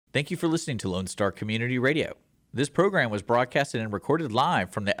Thank you for listening to Lone Star Community Radio. This program was broadcasted and recorded live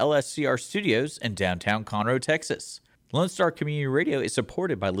from the LSCR studios in downtown Conroe, Texas. Lone Star Community Radio is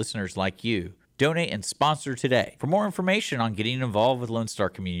supported by listeners like you. Donate and sponsor today. For more information on getting involved with Lone Star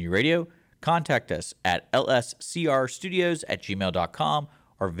Community Radio, contact us at lscrstudios@gmail.com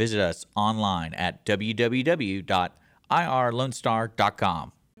or visit us online at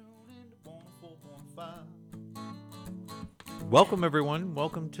www.irlonestar.com. Welcome, everyone.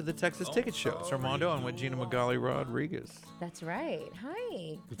 Welcome to the Texas Ticket Show. It's Armando. I'm with Gina Magali Rodriguez. That's right.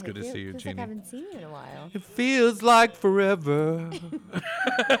 Hi. It's good to see you, feels Gina. Like I haven't seen you in a while. It feels like forever.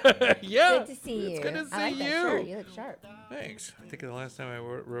 Yeah. Good to see you. It's good to see I like you. that shirt. You look sharp. Thanks. I think the last time I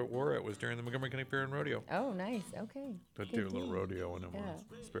wore it was during the Montgomery County Fair and Rodeo. Oh, nice. Okay. I do a little rodeo in my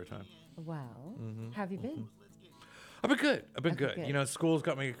spare time. Wow. How have you been? I've been good. Okay, good. You know, school's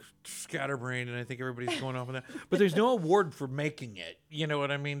got me scatterbrained, and I think everybody's going off on that. But there's no award for making it. You know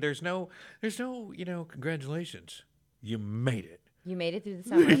what I mean? There's no, congratulations. You made it. You made it through the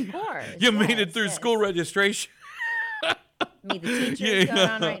summer, of course. You made it through yes. school registration. Meet the teachers going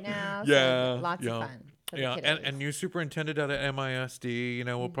on right now. So lots of fun. For the kiddos. and new superintendent out of MISD. You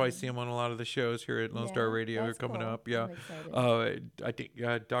know, we'll probably see him on a lot of the shows here at Lone Star Radio that's coming cool. up. Yeah, I'm excited. I think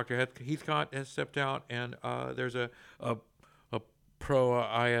Dr. Heathcott has stepped out, and there's a pro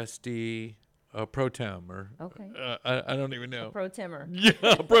ISD pro tem or Okay. I don't even know. Pro Timmer. Yeah,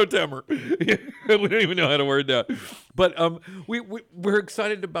 pro temer. We don't even know how to word that. But we're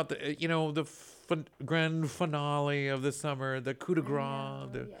excited about the grand finale of the summer, the coup de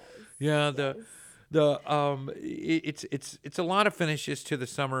grace. It's a lot of finishes to the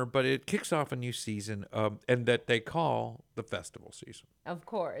summer, but it kicks off a new season, and that they call the festival season. Of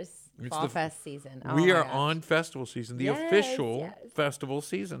course. It's Fall Fest season. Oh We my are gosh. on festival season, the Yes, official yes. festival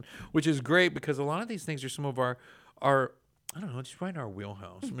season, which is great because a lot of these things are some of our I don't know, just right in our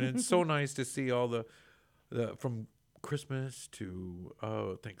wheelhouse. I mean, it's so nice to see all the from Christmas to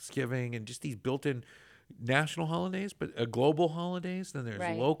Thanksgiving and just these built-in national holidays, but global holidays. Then there's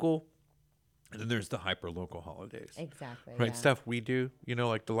Right. local. And then there's the hyper-local holidays. Exactly. Right, yeah. stuff we do,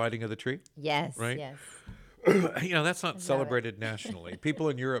 like the lighting of the tree. Yes. right? Yes. That's not celebrated nationally. People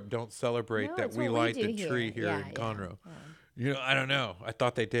in Europe don't celebrate No, that it's we what we light do the tree here Yeah, in Conroe. yeah. I don't know. I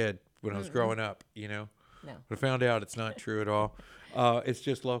thought they did when I was growing up, No. But I found out it's not true at all. It's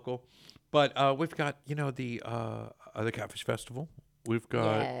just local. But we've got, the Catfish Festival. We've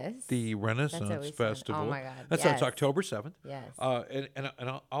got Yes. the Renaissance always fun. Festival. Oh, my God. That's Yes. October 7th. Yes. And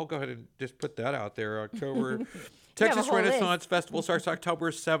I'll go ahead and just put that out there. October have Texas a whole Renaissance Festival starts October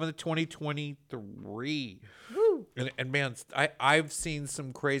 7th, 2023. Woo. And man, I've seen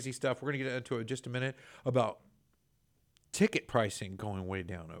some crazy stuff. We're going to get into it in just a minute about ticket pricing going way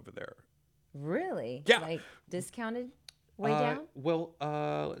down over there. Really? Yeah. Like discounted way down? Well,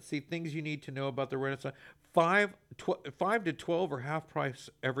 let's see. Things you need to know about the Renaissance. 5 to 12 are half price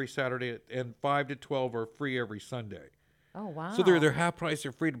every Saturday, and 5 to 12 are free every Sunday. Oh, wow. So they're half price.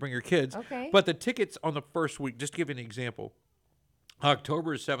 They're free to bring your kids. Okay. But the tickets on the first week, just to give you an example,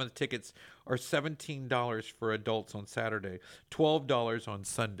 October 7th tickets are $17 for adults on Saturday, $12 on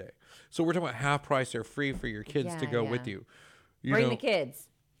Sunday. So we're talking about half price. They're free for your kids to Yeah, go yeah. with you. Bring the kids.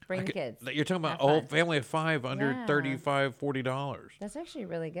 Bring the kids. You're talking about Have a whole fun. family of 5 under Yeah. $35, $40. That's actually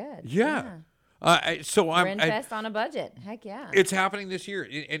really good. Yeah. So I'm. Renfest on a budget. Heck yeah. It's happening this year.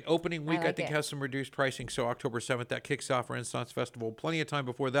 In opening week, I like think it. has some reduced pricing. So October 7th, that kicks off Renaissance Festival. Plenty of time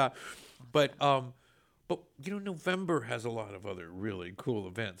before that. But November has a lot of other really cool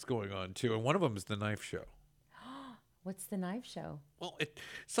events going on too. And one of them is the Knife Show. What's the knife show? Well,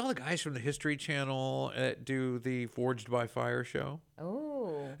 it's all the guys from the History Channel that do the Forged by Fire show.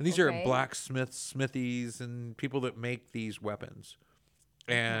 Oh. And these are okay. blacksmiths, smithies, and people that make these weapons.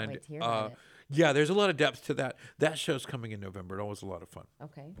 And wait to hear about it. yeah, there's a lot of depth to that. That show's coming in November. It's always a lot of fun.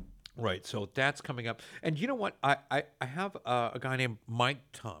 Okay. Right, so that's coming up. And you know what? I have a guy named Mike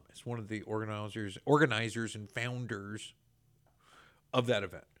Thomas, one of the organizers and founders of that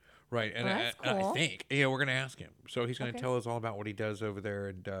event. Right, and Well, that's I cool. think we're going to ask him. So he's going to Okay. tell us all about what he does over there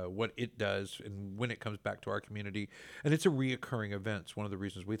and what it does and when it comes back to our community. And it's a reoccurring event. It's one of the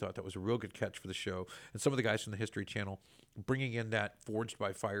reasons we thought that was a real good catch for the show. And some of the guys from the History Channel bringing in that Forged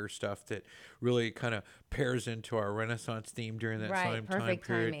by Fire stuff that really kind of pairs into our Renaissance theme during that Right, time perfect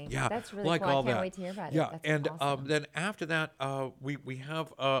period. timing. Yeah, That's really like cool. I all can't that. wait to hear about it. Yeah, That's and awesome. then after that, we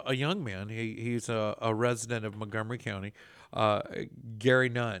have a young man. He's a resident of Montgomery County, Gary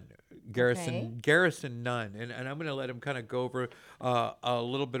Nunn. Garrison Nunn, and I'm going to let him kind of go over a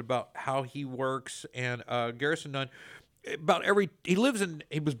little bit about how he works. And Garrison Nunn, he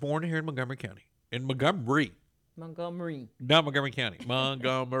was born here in Montgomery County, in Montgomery, Montgomery. Not Montgomery County,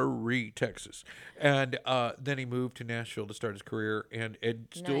 Montgomery, Texas. And then he moved to Nashville to start his career. And Ed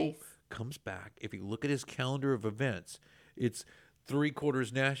still comes back. If you look at his calendar of events, it's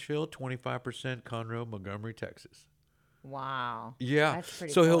 3/4 Nashville, 25% Conroe, Montgomery, Texas. Wow. Yeah. That's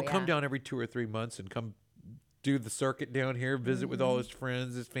pretty So cool, he'll come down every 2 or 3 months and come do the circuit down here, visit with all his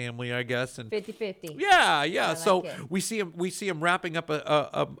friends, his family, I guess, and 50-50. Yeah. So it. we see him wrapping up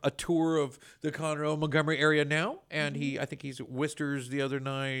a tour of the Conroe Montgomery area now, and I think he's at Worcester's the other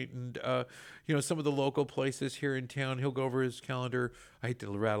night, and some of the local places here in town. He'll go over his calendar. I hate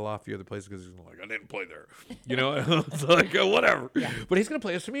to rattle off the other places because he's like, I didn't play there, It's like whatever. Yeah. But he's gonna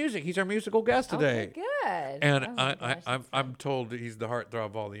play us some music. He's our musical guest today. Okay, good. And I'm told he's the heartthrob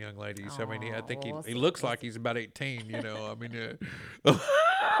of all the young ladies. I mean, I think he looks like he's about 18. I mean,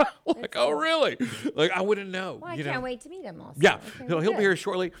 like, oh really? Like I wouldn't know. Well, I can't wait to meet him. Also. Yeah, okay, he'll be here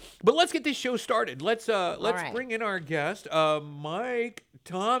shortly. But let's get this show started. Let's right. bring in our guest, Mike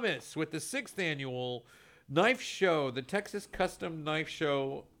Thomas, with the 6th annual Knife Show, the Texas Custom Knife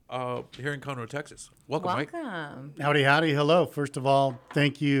Show here in Conroe, Texas. Welcome, Mike. Howdy. Hello. First of all,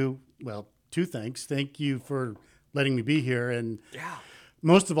 thank you. Well, 2 thanks. Thank you for letting me be here. And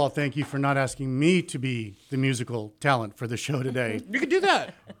most of all, thank you for not asking me to be the musical talent for the show today. You can do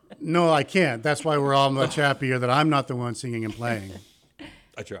that. No, I can't. That's why we're all much happier that I'm not the one singing and playing.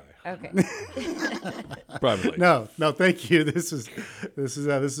 I try. Okay. Probably. No, thank you. This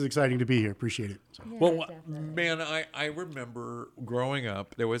is exciting to be here. Appreciate it. Yeah, Well, definitely. man, I remember growing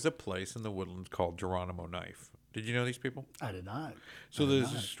up, there was a place in the Woodlands called Geronimo Knife. Did you know these people? I did not. So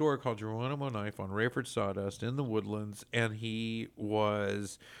there's a store called Geronimo Knife on Rayford Sawdust in the Woodlands, and he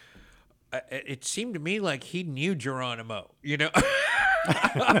was. It seemed to me like he knew Geronimo.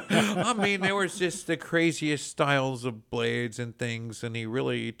 I mean, there was just the craziest styles of blades and things, and he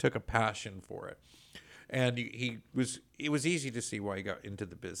really took a passion for it. And it was easy to see why he got into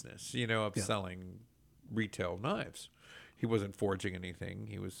the business, of selling retail knives. He wasn't forging anything.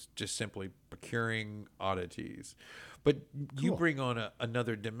 He was just simply procuring oddities. But you bring on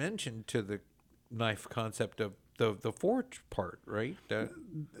another dimension to the knife concept of the forge part, right?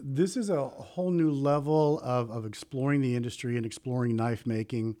 This is a whole new level of exploring the industry and exploring knife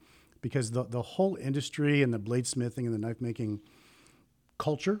making, because the whole industry and the bladesmithing and the knife making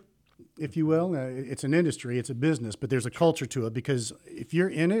culture, if you will, it's an industry, it's a business, but there's a culture to it, because if you're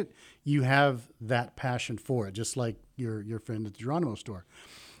in it, you have that passion for it, just like your friend at the Geronimo store.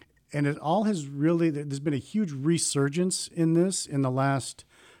 And it all has really, there's been a huge resurgence in this in the last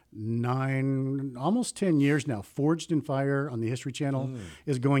 9, almost 10 years now. Forged in Fire on the History Channel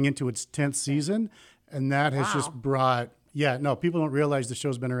is going into its 10th season. And that has just brought, people don't realize the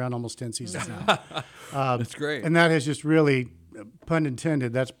show's been around almost 10 seasons now. That's great. And that has just really, pun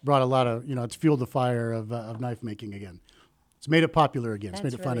intended, that's brought a lot of, it's fueled the fire of knife making again. It's made it popular again. It's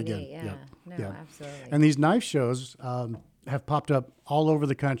made it fun really again. neat, yeah. No, absolutely. And these knife shows have popped up all over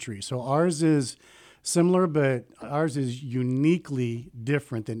the country. So ours is similar, but ours is uniquely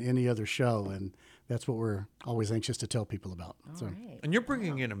different than any other show, and that's what we're always anxious to tell people about. Right. And you're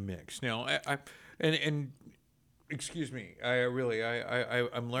bringing in a mix now. And excuse me,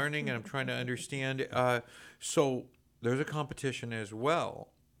 I'm learning and I'm trying to understand. So there's a competition as well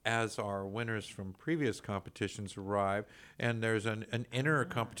as our winners from previous competitions arrive, and there's an inner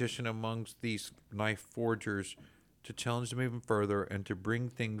competition amongst these knife forgers to challenge them even further and to bring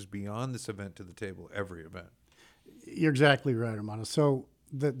things beyond this event to the table every event. You're exactly right, Armando. So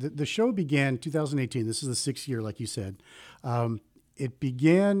the show began 2018. This is the 6th year, like you said. It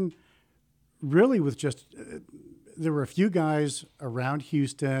began really with just, there were a few guys around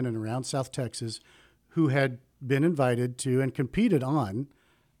Houston and around South Texas who had been invited to and competed on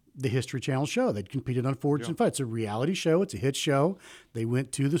the History Channel show. They'd competed on Forged in Fire. It's a reality show. It's a hit show. They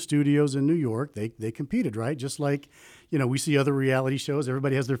went to the studios in New York. They competed, right? Just like, we see other reality shows.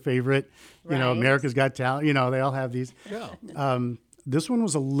 Everybody has their favorite, America's Got Talent. They all have these. Yeah. This one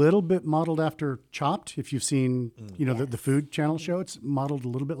was a little bit modeled after Chopped. If you've seen, the Food Channel show, it's modeled a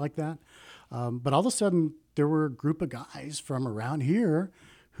little bit like that. But all of a sudden, there were a group of guys from around here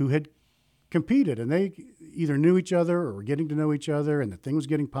who had competed, and they either knew each other or were getting to know each other, and the thing was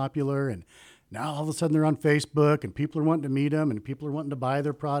getting popular, and now all of a sudden they're on Facebook, and people are wanting to meet them, and people are wanting to buy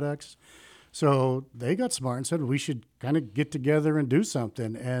their products. So they got smart and said, we should kind of get together and do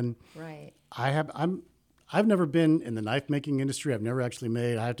something. And Right. I've never been in the knife making industry. I've never actually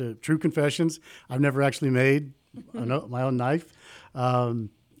made, true confessions, I've never actually made my own knife.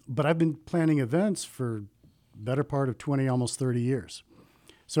 But I've been planning events for better part of 20, almost 30 years.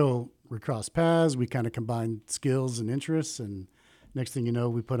 So we crossed paths, we kind of combined skills and interests, and next thing you know,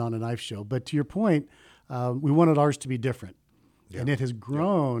 we put on a knife show. But to your point, we wanted ours to be different. And it has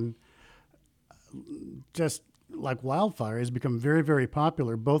grown just like wildfire. Has become very, very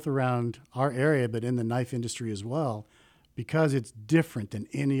popular, both around our area, but in the knife industry as well, because it's different than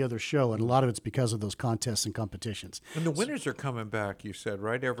any other show. And a lot of it's because of those contests and competitions. And the winners are coming back, you said,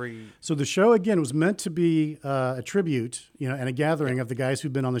 right? So the show, again, was meant to be a tribute, and a gathering of the guys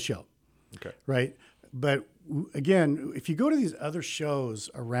who've been on the show. Okay. Right. But again, if you go to these other shows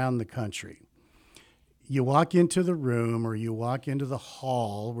around the country, you walk into the room or you walk into the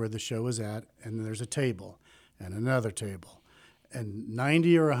hall where the show is at, and there's a table and another table and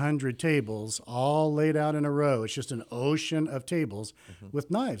 90 or 100 tables all laid out in a row. It's just an ocean of tables with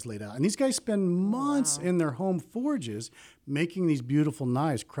knives laid out. And these guys spend months in their home forges making these beautiful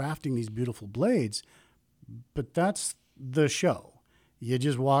knives, crafting these beautiful blades. But that's the show. You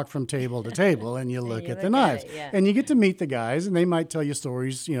just walk from table to table and you look at the knives. And you get to meet the guys, and they might tell you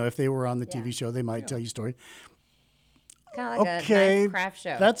stories. If they were on the TV show, they might tell you stories. Kind of like a nice craft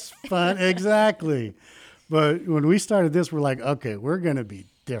show. That's fun. Exactly. But when we started this, we're like, okay, we're going to be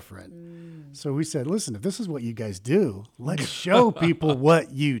different. So we said, listen, if this is what you guys do, let's show people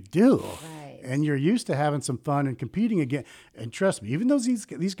what you do. Right. And you're used to having some fun and competing again. And trust me, even though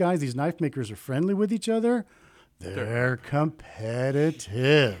these guys, these knife makers are friendly with each other, they're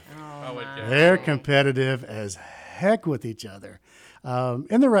competitive. They're competitive as heck with each other.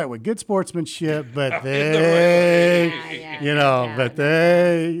 In the right way, good sportsmanship, but they, they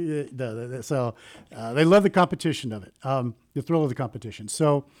love the competition of it, the thrill of the competition.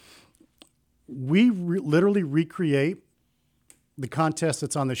 So we literally recreate the contest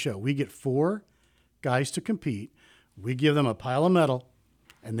that's on the show. We get 4 guys to compete. We give them a pile of metal,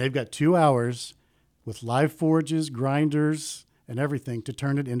 and they've got 2 hours with live forges, grinders, and everything to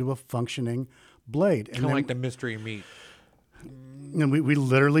turn it into a functioning blade. Kind of like the mystery meat. And we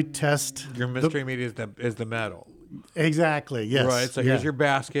literally test. Your mystery meat is the metal. Exactly. Yes. Right. So here's your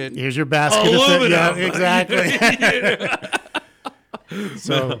basket. Here's your basket. Aluminum. Yeah. Exactly.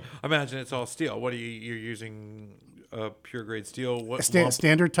 So I imagine it's all steel. What you're using? Pure grade steel. What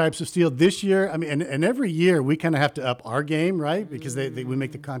standard types of steel this year? I mean, and every year we kind of have to up our game, right? Because we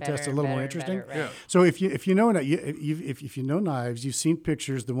make the contest a little more interesting. Better, right. So if you know knives, you've seen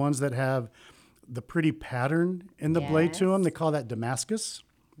pictures, the ones that have the pretty pattern in the blade to them. They call that Damascus.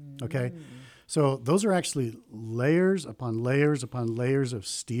 Okay, so those are actually layers upon layers upon layers of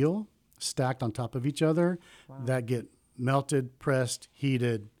steel stacked on top of each other that get melted, pressed,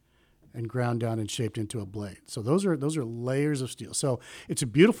 heated, and ground down and shaped into a blade. So those are layers of steel. So it's a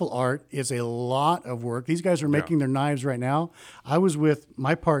beautiful art. It's a lot of work. These guys are making their knives right now. I was with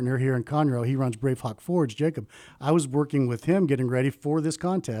my partner here in Conroe. He runs Brave Hawk Forge, Jacob. I was working with him getting ready for this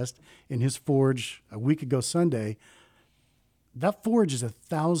contest in his forge a week ago Sunday. That forge is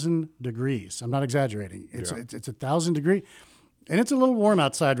 1,000 degrees. I'm not exaggerating. It's 1,000 degrees. And it's a little warm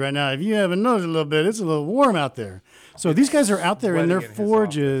outside right now. If you haven't noticed a little bit, it's a little warm out there. So these guys are out there in their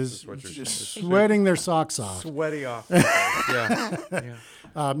forges, just sweating their socks off. Sweaty off. Yeah.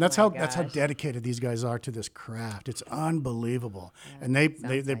 That's how dedicated these guys are to this craft. It's unbelievable. And they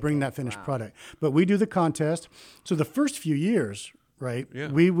bring that finished product. But we do the contest. So the first few years, right,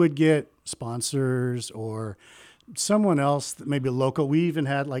 we would get sponsors or someone else, maybe local. We even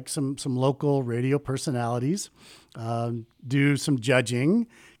had like some local radio personalities do some judging,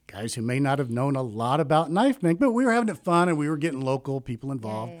 guys who may not have known a lot about knife making, but we were having it fun and we were getting local people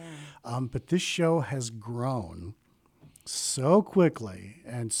involved. But this show has grown so quickly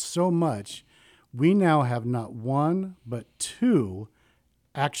and so much. We now have not 1, but 2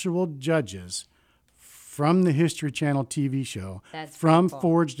 actual judges from the History Channel TV show, from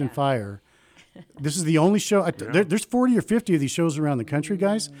Forged in Fire. This is the only show. There's 40 or 50 of these shows around the country,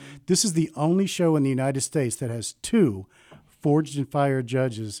 guys. This is the only show in the United States that has 2 Forged in Fire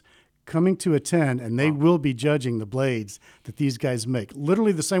judges coming to attend, and they will be judging the blades that these guys make.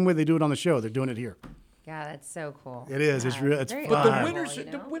 Literally the same way they do it on the show. They're doing it here. Yeah, that's so cool. It is. It's real. It's very fun. But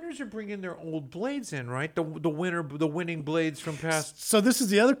honorable, the winners are bringing their old blades in, right? The winning blades from past. So this is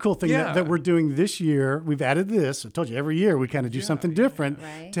the other cool thing that we're doing this year. We've added this. I told you every year we kind of do something different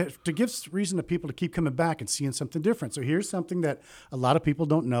to give reason to people to keep coming back and seeing something different. So here's something that a lot of people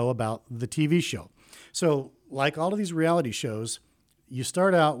don't know about the TV show. So like all of these reality shows, you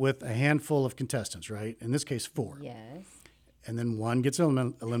start out with a handful of contestants, right? In this case, 4. Yes. And then one gets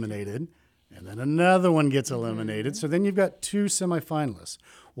eliminated. And then another one gets eliminated. So then you've got 2 semifinalists.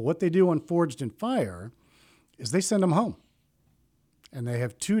 Well, what they do on Forged in Fire is they send them home. And they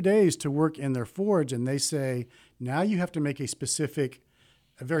have 2 days to work in their forge. And they say, now you have to make a specific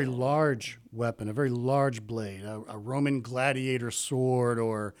a very large weapon, a very large blade, a Roman gladiator sword,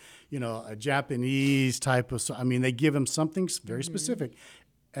 or a Japanese type of. I mean, they give them something very specific,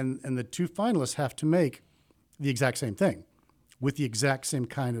 and the two finalists have to make the exact same thing with the exact same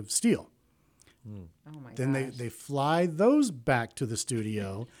kind of steel. Oh my Then gosh. they fly those back to the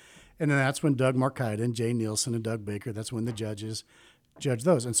studio, and then that's when Doug Markida and Jay Nielsen and Doug Baker. That's when the judges judge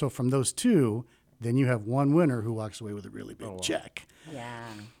those, and so from those two. Then you have one winner who walks away with a really big check. Yeah.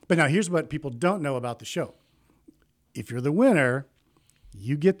 But now here's what people don't know about the show. If you're the winner,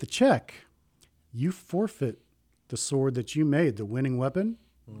 you get the check. You forfeit the sword that you made, the winning weapon.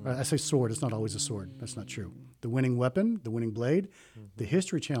 I say sword, it's not always a sword. That's not true. The winning weapon, the winning blade, the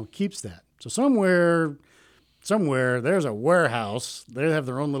History Channel keeps that. So somewhere there's a warehouse. They have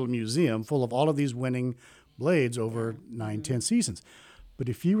their own little museum full of all of these winning blades over 9-10 seasons. But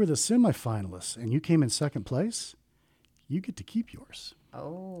if you were the semifinalists and you came in second place, you get to keep yours.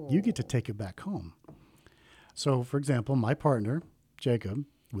 Oh. You get to take it back home. So, for example, my partner, Jacob,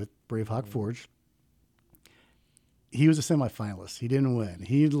 with Brave Hawk Forge, he was a semifinalist. He didn't win.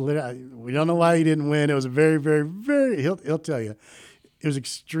 We don't know why he didn't win. It was a very, very, very, he'll tell you, it was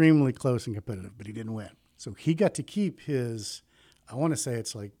extremely close and competitive, but he didn't win. So he got to keep his, I want to say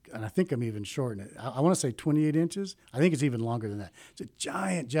it's like, and I think I'm even shorting it. I want to say 28 inches. I think it's even longer than that. It's a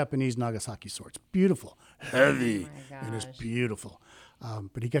giant Japanese Nagasaki sword. It's beautiful, heavy, and it's beautiful.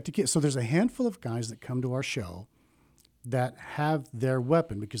 But he got to keep. So there's a handful of guys that come to our show that have their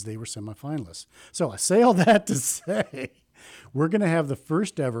weapon because they were semifinalists. So I say all that to say we're going to have the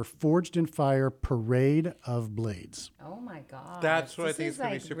first ever Forged in Fire Parade of Blades. Oh my God. That's what I think is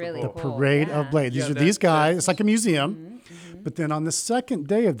going to be super really cool. The cool. Parade Yeah. of Blades. These are these guys. It's like a museum. But then on the second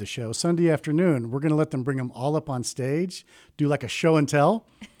day of the show, Sunday afternoon, we're going to let them bring them all up on stage, do like a show and tell,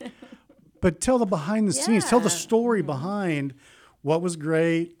 but tell the behind the scenes, tell the story behind what was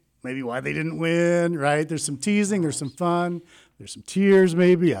great, maybe why they didn't win, right? There's some teasing, there's some fun, there's some tears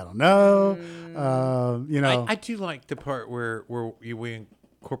maybe, I don't know. I do like the part where we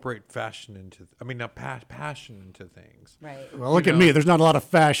incorporate fashion into, passion into things. Right. Well, look at me. There's not a lot of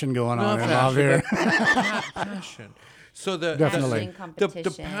fashion going on out here. Passion. So the Definitely.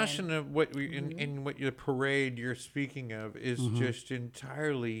 the passion of what we in what your parade you're speaking of is just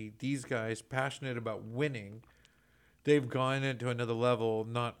entirely these guys passionate about winning. They've gone into another level,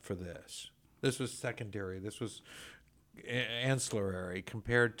 not for this. This was secondary. This was ancillary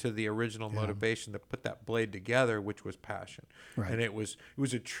compared to the original motivation to put that blade together, which was passion. Right. And it was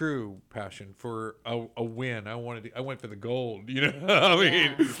a true passion for a win. I went for the gold.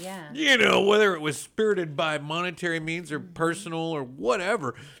 Whether it was spirited by monetary means or personal or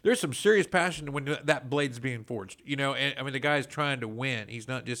whatever, there's some serious passion when that blade's being forged. And the guy's trying to win. He's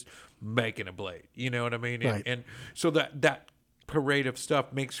not just making a blade. You know what I mean? Right. And so that parade of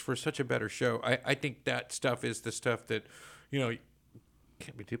stuff makes for such a better show. I think that stuff is the stuff that,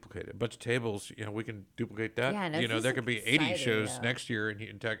 can't be duplicated. A bunch of tables, we can duplicate that. Yeah, no, there could be 80 exciting, shows though. next year in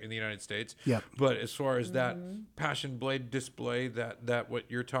the United States. Yep. But as far as that passion blade display, that what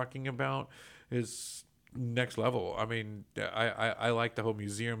you're talking about is next level. I mean, I like the whole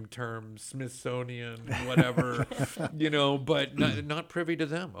museum term, Smithsonian, whatever, but not privy to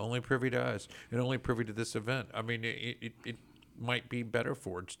them, only privy to us, and only privy to this event. I mean, it might be better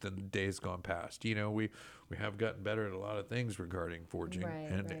forged than days gone past. We have gotten better at a lot of things regarding forging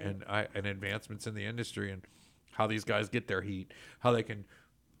and advancements in the industry and how these guys get their heat, how they can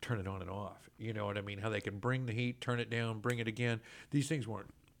turn it on and off. You know what I mean? How they can bring the heat, turn it down, bring it again. These things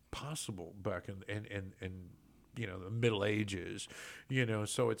weren't possible back in the Middle Ages.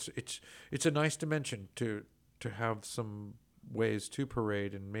 So it's a nice dimension to have some ways to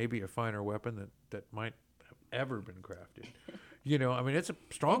parade and maybe a finer weapon that might have ever been crafted. It's a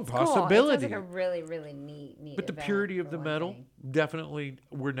strong possibility. Cool. It sounds like a really, really neat But the event, purity of for the one metal, thing. definitely,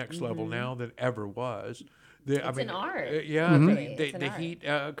 we're next level now than ever was. It's an art. The It's an heat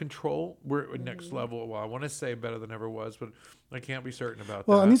control, we're at next level. Well, I want to say better than ever was, but I can't be certain about that.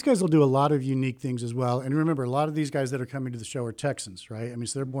 Well, and these guys will do a lot of unique things as well. And remember, a lot of these guys that are coming to the show are Texans, right? I mean,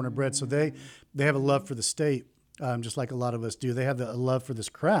 so they're born and bred, so they have a love for the state, just like a lot of us do. They have a love for this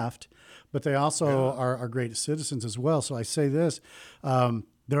craft, but they also are great citizens as well. So I say this,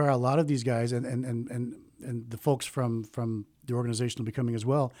 there are a lot of these guys and the folks from the organization will be coming as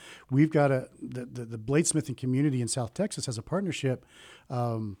well. We've got the bladesmithing community in South Texas has a partnership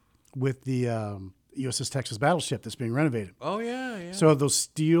with the USS Texas battleship that's being renovated. Oh yeah. So those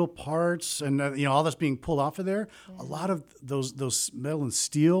steel parts and all that's being pulled off of there, a lot of those metal and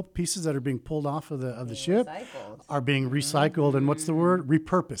steel pieces that are being pulled off of the ship recycled. are being recycled and what's the word?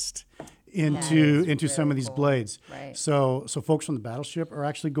 Repurposed into some of really these cool. blades. Right. So folks from the Battleship are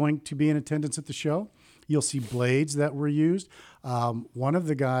actually going to be in attendance at the show. You'll see blades that were used. One of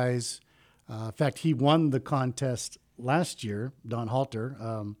the guys, in fact, he won the contest last year. Don Halter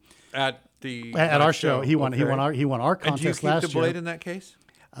At our show, he won. Okay. He won our And do you contest keep last the year. blade in that case?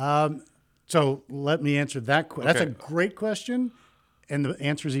 So let me answer that question. That's a Okay. great question, and the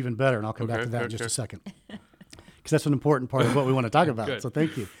answer is even better, and I'll come back to that in just a second. Because that's an important part of what we want to talk about. Good. So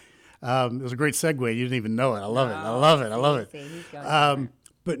thank you. It was a great segue. You didn't even know it. I love it. I love it. I love it. See, he's going somewhere.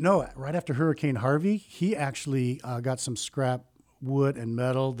 But no, right after Hurricane Harvey, he actually got some scrap wood and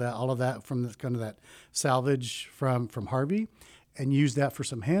metal, all of that from kind of that salvage from Harvey, and used that for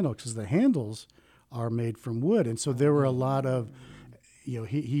some handles because the handles are made from wood, and so there were a lot of,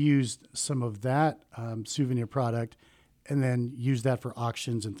 he used some of that souvenir product, and then used that for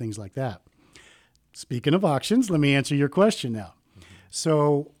auctions and things like that. Speaking of auctions, let me answer your question now.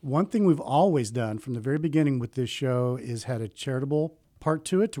 So one thing we've always done from the very beginning with this show is had a charitable part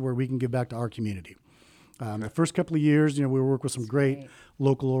to it to where we can give back to our community. The first couple of years, we work with some great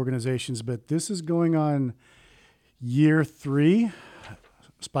local organizations, but this is going on year 3.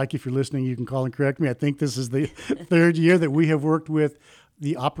 Spike, if you're listening, you can call and correct me. I think this is the 3rd year that we have worked with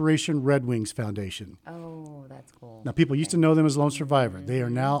the Operation Red Wings Foundation. Oh, that's cool. Now, people used to know them as Lone Survivor. They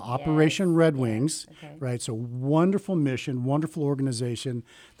are now Operation Red Wings, Okay. right? So wonderful mission, wonderful organization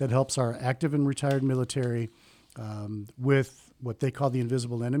that helps our active and retired military with what they call the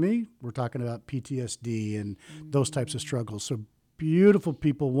invisible enemy. We're talking about PTSD and those types of struggles. So beautiful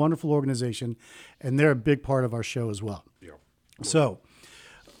people, wonderful organization, and they're a big part of our show as well. Yeah. So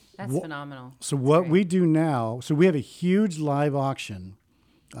That's phenomenal. so what we do now, so we have a huge live auction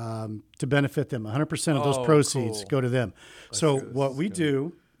to benefit them. 100% of those proceeds cool. go to them. So what we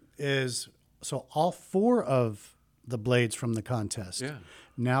do is, so all 4 of the blades from the contest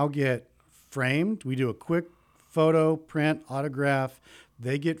now get framed. We do a quick photo, print, autograph.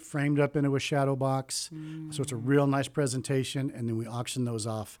 They get framed up into a shadow box. So it's a real nice presentation, and then we auction those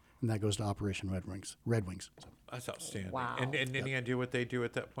off, and that goes to Operation Red Wings. So. That's outstanding. Wow. And any idea what they do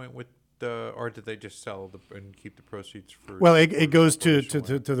at that point with or did they just sell and keep the proceeds for? Well, it goes to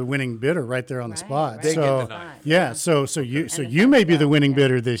the winning bidder right there on the spot. right. They So get the knife. yeah, so you may be the winning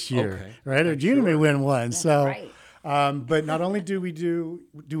bidder this year, Okay. right? Or Gina may win one. So, right. but not only do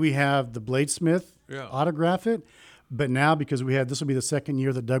we have the bladesmith autograph it, but now because this will be the 2nd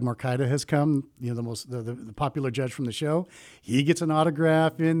year that Doug Marcaida has come, the popular judge from the show, he gets an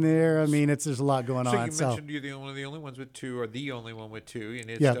autograph in there. I mean, there's a lot going So on. you mentioned you're one of the only ones with 2, or the only one with 2, and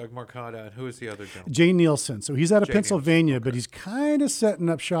it's Yeah. Doug Marcaida. And who is the other gentleman? Jay Nielsen. So he's out of Jay Pennsylvania, but he's kind of setting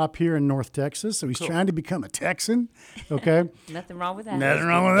up shop here in North Texas. So he's trying to become a Texan. Okay. Nothing wrong with that. Nothing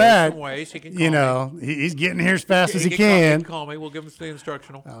wrong with There's that. some ways he can call me. He's getting here as fast as he He can. call me. We'll give him the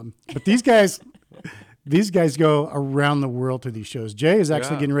instructional. But these guys go around the world to these shows. Jay is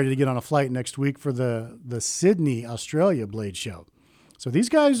actually getting ready to get on a flight next week for the Sydney, Australia Blade Show. So these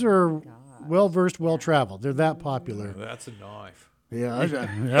guys are well versed, well traveled. They're that popular. That's a knife. Yeah,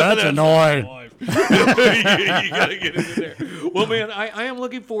 that's annoying. You gotta get into there. Well, man, I am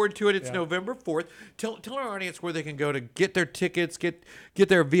looking forward to it. It's November 4th. Tell our audience where they can go to get their tickets, get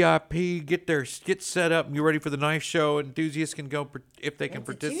their VIP, get set up, and you're ready for the knife show. Enthusiasts can go if they can It's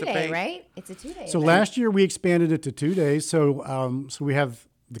a participate. 2-day, right? It's a 2-day. So event. last year we expanded it to 2 days. So we have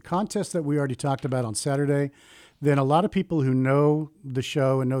the contest that we already talked about on Saturday. Then a lot of people who know the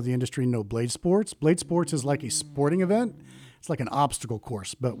show and know the industry know Blade Sports. Blade Sports is like a sporting event. It's like an obstacle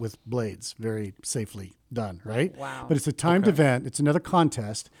course, but with blades, very safely done, right? Wow. But it's a timed event. It's another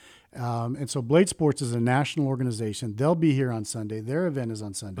contest. And so Blade Sports is a national organization. They'll be here on Sunday. Their event is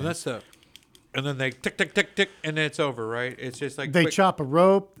on Sunday. Well, and then they tick, tick, tick, tick, and then it's over, right? It's just like They quick. chop a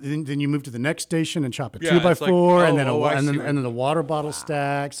rope, then you move to the next station and chop a Yeah, 2x4, it's like, and then I see what- and then the water bottle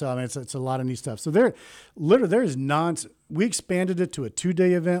stack. So I mean, it's a lot of neat stuff. So we expanded it to a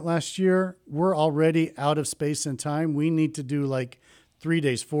 2-day event last year. We're already out of space and time. We need to do like 3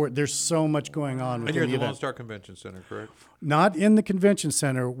 days for it. There's so much going on And within you're the at the Lone event. Star Convention Center, correct? Not in the convention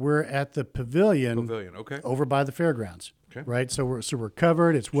center. We're at the pavilion. Pavilion, okay. Over by the fairgrounds. Okay. Right. So we're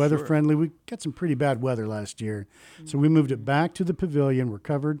covered. It's weather friendly. We got some pretty bad weather last year. So we moved it back to the pavilion. We're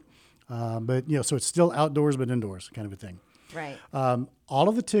covered. But so it's still outdoors, but indoors kind of a thing. Right. All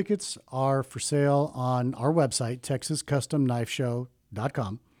of the tickets are for sale on our website,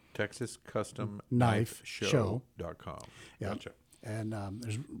 TexasCustomKnifeShow.com. TexasCustomKnifeShow.com. Yeah. Gotcha. And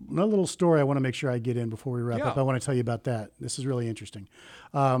there's another little story I want to make sure I get in before we wrap up. I want to tell you about that. This is really interesting.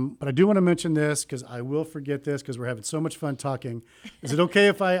 But I do want to mention this because I will forget this because we're having so much fun talking. Is it okay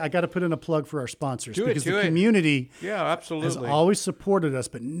if I got to put in a plug for our sponsors? Because the community has always supported us,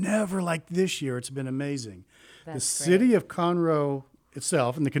 but never like this year. It's been amazing. The city of Conroe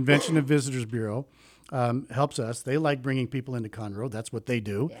itself and the Convention and Visitors Bureau helps us. They like bringing people into Conroe. That's what they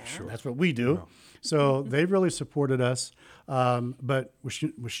do. Yeah. Sure. That's what we do. Yeah. So they've really supported us. But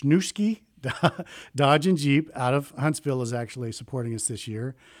Wisniewski Dodge and Jeep out of Huntsville is actually supporting us this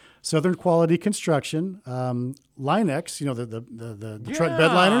year. Southern Quality Construction, Linex, the truck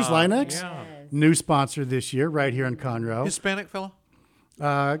bed liners, Linex, new sponsor this year right here in Conroe. Hispanic fellow?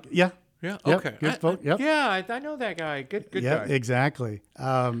 Yeah. Yeah. Yep. Okay. Good folk. Yep. Yeah, I know that guy. Good guy. Exactly.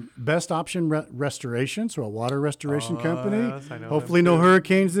 Best Option Restoration, so a water restoration company. Yes, I know Hopefully no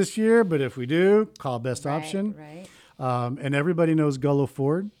hurricanes this year, but if we do, call Best Option. Right. And everybody knows Gullo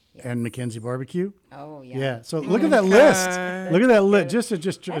Ford and McKenzie Barbecue. Oh yeah. Yeah. So look at that list. Look at that list. Just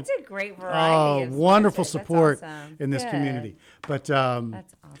that's a great variety. Of wonderful sponsors. support That's awesome. in this community. But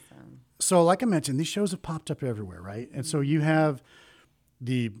that's awesome. So like I mentioned, these shows have popped up everywhere, right? And so you have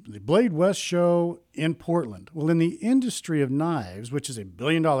the Blade West show in Portland. Well, in the industry of knives, which is a $1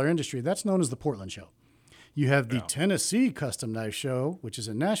 billion industry, that's known as the Portland show. You have the Tennessee Custom Knife Show, which is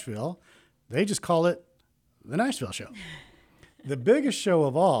in Nashville. They just call it the Nashville show. The biggest show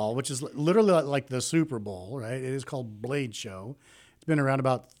of all, which is literally like the Super Bowl, right? It is called Blade Show. It's been around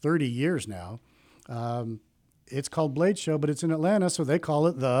about 30 years now. It's called Blade Show, but it's in Atlanta, so they call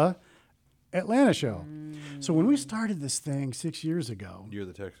it the Atlanta show. So when we started this thing 6 years ago, You're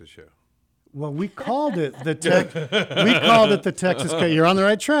the Texas show. well, we called it the Texas. You're on the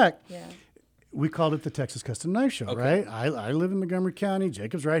right track. Yeah. We called it the Texas Custom Knife Show, right? I live in Montgomery County.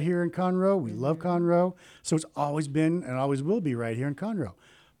 Jacob's right here in Conroe. We love Conroe. So it's always been and always will be right here in Conroe.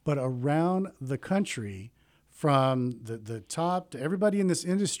 But around the country, from the top to everybody in this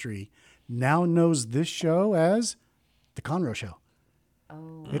industry, now knows this show as the Conroe Show.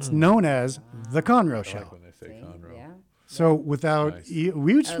 Oh. It's known as the Conroe Show. I like when they say Conroe. Yeah. So without Nice.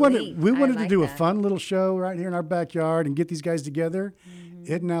 we just wanted to like do a that. fun little show right here in our backyard and get these guys together.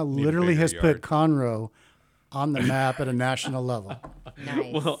 It now literally bigger has yard. put Conroe on the map at a national level.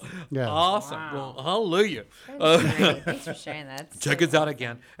 Nice. Well, Yeah. awesome. Wow. Well, hallelujah. That's great. Thanks for sharing that. That's Check so us out awesome.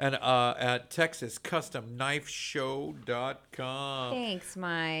 again and at TexasCustomKnifeShow.com. Thanks,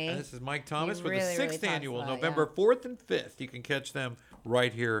 Mike. And this is Mike Thomas You with really, the 6th really talked annual, about it, November 4th and 5th. You can catch them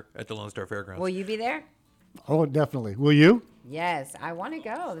right here at the Lone Star Fairgrounds. Will you be there? Oh, definitely. Will you? Yes, I want to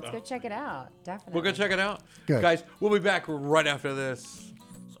go. Let's go check it out. Definitely. We'll go check it out. Good. Guys, we'll be back right after this.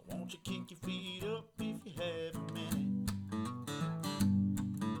 So won't you kick your feet up if you have a minute?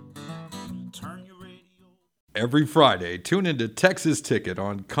 Turn your radio. Every Friday, tune into Texas Ticket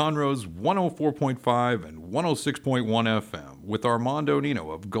on Conroe's 104.5 and 106.1 FM with Armando Nino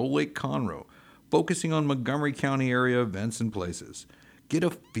of Gold Lake Conroe, focusing on Montgomery County area events and places. Get a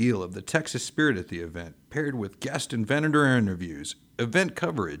feel of the Texas spirit at the event, paired with guest and vendor interviews, event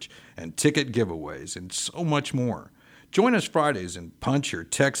coverage, and ticket giveaways, and so much more. Join us Fridays and punch your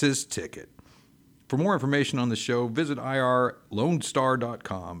Texas ticket. For more information on the show, visit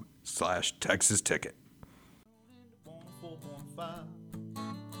irlonestar.com/Texas Ticket. 104.5.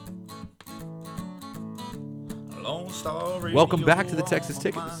 Lone Star Radio. Welcome back to the Texas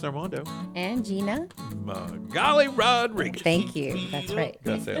Ticket. This is Armando. And Gina. Magali Rodriguez. Thank you. That's right.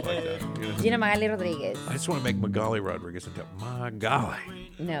 Gotta say it like that. You know? Gina Magali Rodriguez. I just want to make Magali Rodriguez into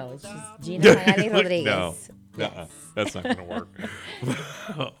Magali. No, it's just Gina Magali Rodriguez. No. Yes. That's not going to work.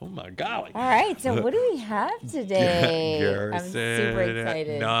 Oh, my golly. All right. So what do we have today? I'm Garrison super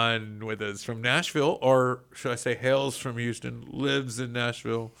excited. Nunn with us from Nashville, or should I say hails from Houston, lives in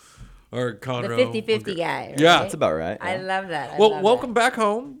Nashville, or The Conroe. 50-50 guy. Right? Yeah. That's about right. I yeah. love that. I Well, love welcome that. back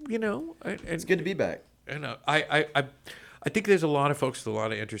home, you know. It's good to be back. And I think there's a lot of folks with a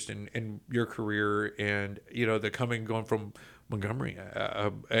lot of interest in your career, and you know, the going from Montgomery,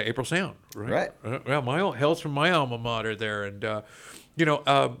 April Sound, right? Right. Yeah, hails from my alma mater there, and you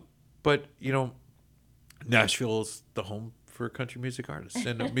know, but you know, Nashville's the home for country music artists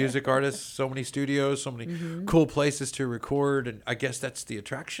and music artists. So many studios, so many cool places to record, and I guess that's the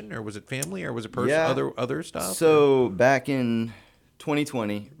attraction. Or was it family, or was it other stuff? So back in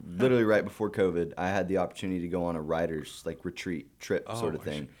 2020, literally right before COVID, I had the opportunity to go on a writer's retreat trip sort of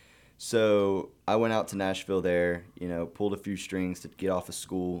thing. So I went out to Nashville there, you know, pulled a few strings to get off of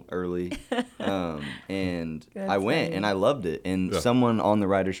school early, and I went funny. and I loved it. And someone on the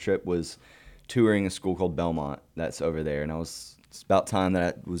writer's trip was touring a school called Belmont that's over there, and it's about time that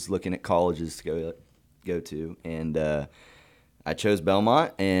I was looking at colleges to go to, and I chose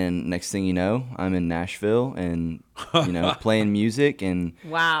Belmont, and next thing you know, I'm in Nashville and, playing music. And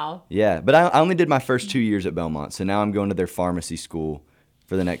Wow. yeah, but I only did my first 2 years at Belmont. So now I'm going to their pharmacy school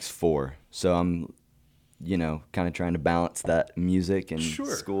for the next 4. So I'm, kind of trying to balance that music and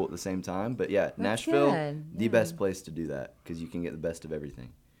school at the same time. But yeah, Nashville, the best place to do that because you can get the best of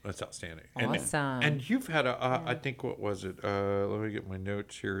everything. That's outstanding. Awesome. And you've had I think, what was it? Let me get my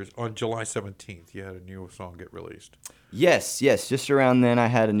notes here. On July 17th, you had a new song get released. Yes. Just around then, I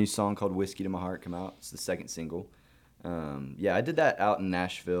had a new song called Whiskey to My Heart come out. It's the second single. I did that out in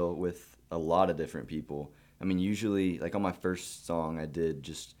Nashville with a lot of different people. I mean, usually, like on my first song, I did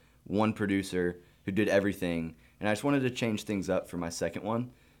just one producer who did everything. And I just wanted to change things up for my second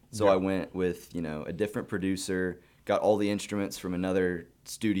one. So I went with, a different producer, got all the instruments from another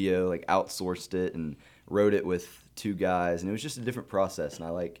studio, like outsourced it and wrote it with 2 guys. And it was just a different process. And I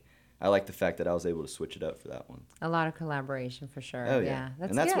like the fact that I was able to switch it up for that one. A lot of collaboration for sure. Oh, yeah.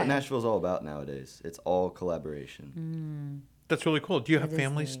 That's and that's good. what Nashville's all about nowadays. It's all collaboration. That's really cool. Do you have That is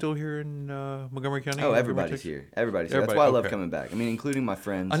family neat. still here in Montgomery County? Oh, everybody's here. Everybody's here. That's Everybody, why I love okay. coming back. I mean, including my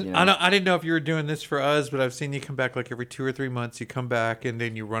friends. I didn't know if you were doing this for us, but I've seen you come back like every 2 or 3 months. You come back and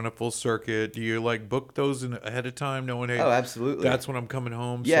then you run a full circuit. Do you like book those ahead of time, knowing, hey, Oh, absolutely. that's when I'm coming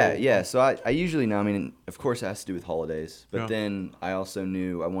home? Yeah. So I usually know. I mean, of course, it has to do with holidays. But Yeah. then I also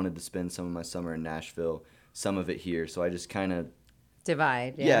knew I wanted to spend some of my summer in Nashville, some of it here. So I just kind of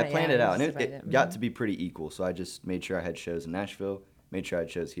Divide. I planned it out, and just divide it got to be pretty equal. So I just made sure I had shows in Nashville, made sure I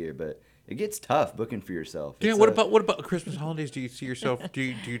had shows here. But it gets tough booking for yourself. Yeah. It's What a- about Christmas holidays? Do you see yourself?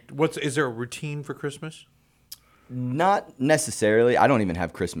 Is there a routine for Christmas? Not necessarily. I don't even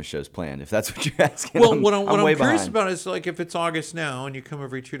have Christmas shows planned, if that's what you're asking. Well, what I'm way curious behind. about is, like, if it's August now and you come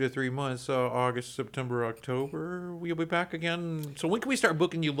every 2 to 3 months, August, September, October, we'll be back again. So when can we start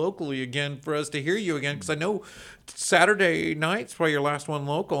booking you locally again for us to hear you again? Because I know Saturday night's probably your last one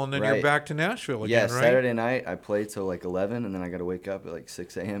local, and then you're Right. back to Nashville again, Yeah, right? Saturday night I play till like 11, and then I got to wake up at like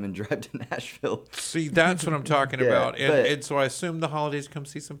 6 a.m. and drive to Nashville. See, that's what I'm talking Yeah, about. but- And so I assume the holidays come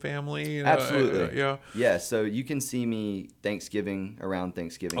see some family. Absolutely. Yeah. Yeah, so you can see me around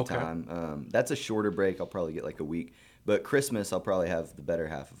Thanksgiving Okay. time. That's a shorter break. I'll probably get like a week. But Christmas, I'll probably have the better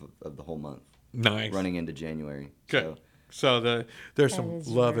half of the whole month Nice. running into January. Good. So there's some is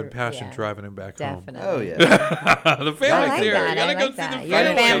love and your- passion yeah, driving him back Definitely. Oh, yeah. home. The I family's like here. that. You gotta I go like see that. the You're a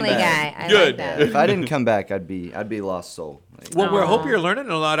family. family guy. back. I Good. like that. If I didn't come back, I'd be lost soul. Like, Well, we hope Aw. you're learning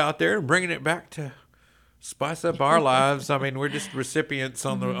a lot out there and bringing it back to spice up our lives. I mean, we're just recipients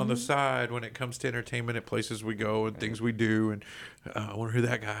on the side when it comes to entertainment at places we go and things we do. And I wonder who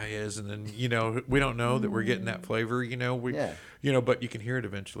that guy is. And then we don't know that we're getting that flavor. But you can hear it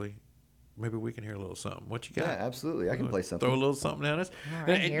eventually. Maybe we can hear a little something. What you got? yeah, absolutely. I can play something. Throw a little something at us. All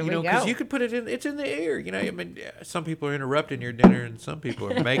right, here we because go. you could put it in. It's in the air. I mean, some people are interrupting your dinner, and some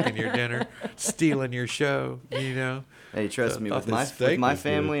people are making your dinner, stealing your show. Hey, trust So I me, thought with the my steak was good.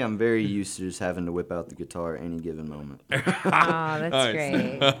 family, I'm very used to just having to whip out the guitar at any given moment. Oh, that's Nice.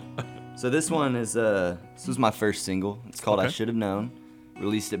 great. So this one is this was my first single. It's called I Okay. Should Have Known.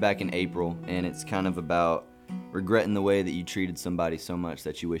 Released it back in April, and it's kind of about regretting the way that you treated somebody so much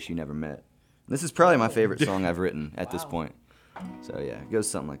that you wish you never met. This is probably my favorite song I've written at this point. So yeah, it goes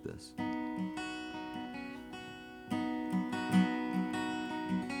something like this.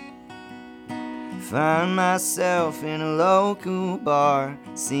 Find myself in a local bar,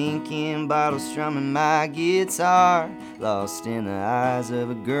 sinking bottles, strumming my guitar, lost in the eyes of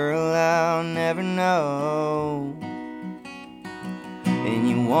a girl I'll never know. And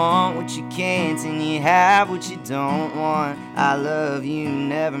you want what you can't, and you have what you don't want. I love you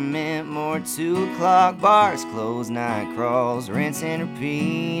never meant more. 2 o'clock bars close, night crawls, rinse and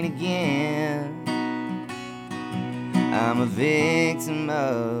repeat again. I'm a victim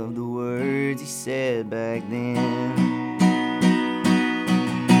of the words you said back then.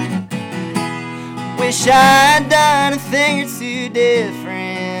 Wish I'd done a thing or two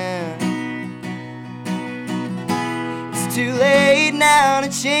different. It's too late now to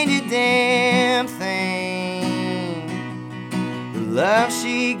change a damn thing. The love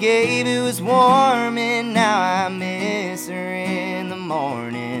she gave, it was warm, and now I miss her in the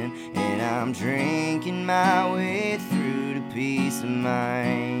morning. And I'm drinking my way through to peace of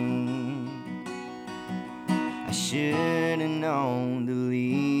mind. I should have known to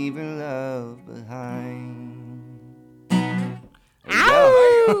leave her love behind.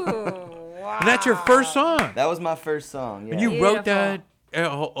 There you go. And that's your first song. That was my first song. Yeah. And you Beautiful. wrote that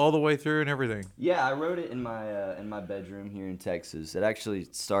all the way through and everything. Yeah, I wrote it in my bedroom here in Texas. It actually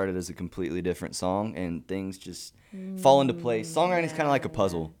started as a completely different song, and things just fall into place. Songwriting is kind of like a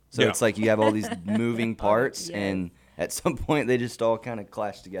puzzle. So Yeah. it's like you have all these moving parts, Yes. and at some point they just all kind of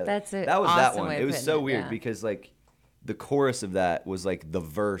clashed together. That was that one. It was so weird because like the chorus of that was like the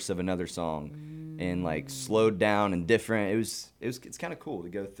verse of another song and like slowed down and different. It's kind of cool to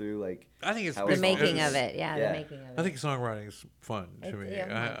go through like I think it's the making of it. Yeah, the making of it. I think songwriting is fun to me. Oh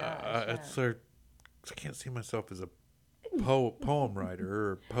my gosh, It's sort of, I can't see myself as a poem writer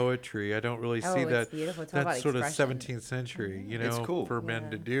or poetry. I don't really see that. Beautiful. Talk That's about sort expression. of 17th century, you know, It's cool. for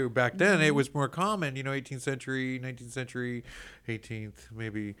men to do. Back then, it was more common, you know, 18th century, 19th century, 18th,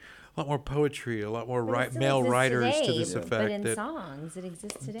 maybe a lot more poetry, a lot more But it still male exists writers today, to this but effect. in that, songs, it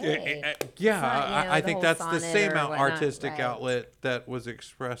exists today. I the think whole that's the sonnet same or whatnot, artistic right. outlet that was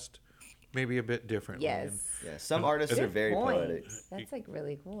expressed maybe a bit differently. Yes. Yeah, some artists are very Point. poetic. That's like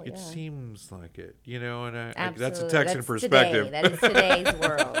really cool. It yeah. seems like it, you know, and Absolutely. that's a Texan That's perspective. Today. That is today's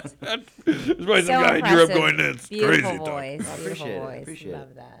world. There's probably So some guy in Europe impressive. going, that's Beautiful crazy. voice. I Beautiful appreciate it. voice. Appreciate Love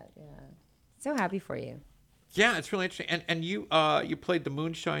it. that. Yeah. So happy for you. Yeah, it's really interesting. And you you played the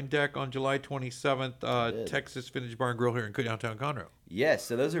Moonshine Deck on July 27th, did. Texas Vintage Bar and Grill here in downtown Conroe. Yes,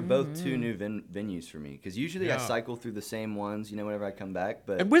 so those are both two new venues for me because usually I Yeah. cycle through the same ones, you know, whenever I come back.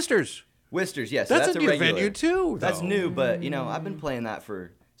 But And Whisters. Whisters, yes, so That's, that's a new regular venue too. That's though. new, but you know, I've been playing that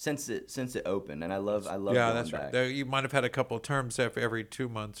since it opened, and I love Yeah, going that's back. right. You might have had a couple of terms every 2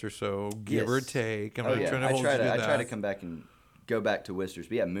 months or so, give or Yes. take. I'm Oh not yeah, trying to I hold try you to to I that. try to come back and go back to Whisters.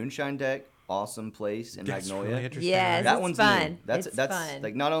 But yeah, Moonshine Deck, awesome place in That's Magnolia. really interesting. Yes. That It's one's fun. new. That's It's that's fun.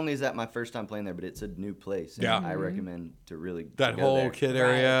 like not only is that my first time playing there, but it's a new place. And Yeah. I recommend to really That go whole there. kid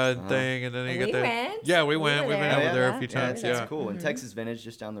area and thing, and then you And get we the went. yeah, we We went. were We've been there. over there a Yeah. few Yeah, times. That's Yeah, cool. And Texas Vintage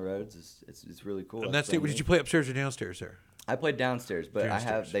just down the road it's really cool. and I that's play it. Did new. you play upstairs or downstairs there? I played downstairs, but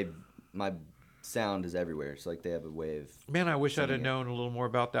Downstairs. my sound is everywhere. So like they have a way of Man, I wish I'd have Singing it. known a little more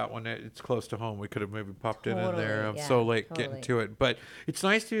about that one. It's close to home. We could have maybe popped in there. Totally, I'm yeah, so late totally. getting to it. But it's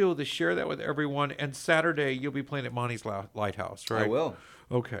nice to be able to share that with everyone. And Saturday, you'll be playing at Monty's Lighthouse, right? I will.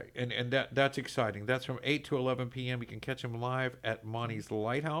 Okay. And that's exciting. That's from 8 to 11 p.m. You can catch him live at Monty's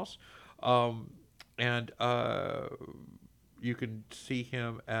Lighthouse. And you can see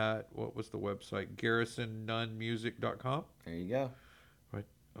him at, what was the website? GarrisonNunmusic.com. There you go. Right.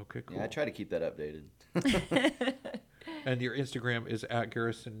 Okay, cool. Yeah, I try to keep that updated. And your Instagram is at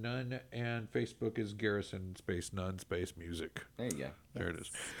Garrison Nunn, and Facebook is Garrison Nun Music. There you go. There it is.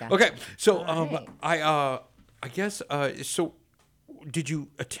 Gotcha. Okay, so All right. I guess so. Did you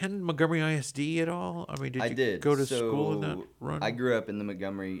attend Montgomery ISD at all? I mean, did I you did. go to So, school in that run? I grew up in the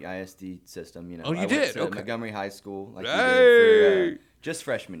Montgomery ISD system. You know, Oh, you I did? Went to Okay. Montgomery High School, like you Hey! did for just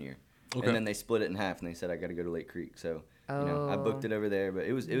freshman year, Okay. and then they split it in half, and they said I got to go to Lake Creek. So you know, I booked it over there, but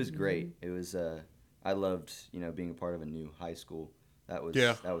it was great. It was I loved being a part of a new high school. That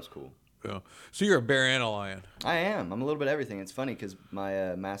was cool. Yeah. So you're a bear and a lion. I am. I'm a little bit of everything. It's funny because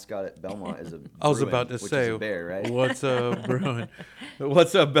my mascot at Belmont is a I was Bruin, about to which say, is a bear, right? What's a Bruin?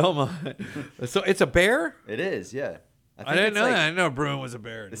 What's a Belmont? So it's a bear? It is, yeah. I think didn't it's know like- that. I didn't know Bruin was a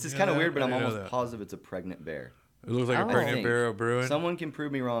bear. This is You know kind of that? weird, but I I'm didn't know almost that. positive it's a pregnant bear. It looks like a Oh. pregnant think. bear, a Bruin. Someone can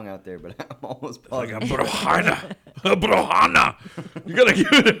prove me wrong out there, but I'm almost Like positive. a Brohana. A Brohana. You gotta give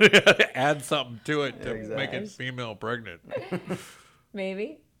it, add something to it to exactly. make it female pregnant.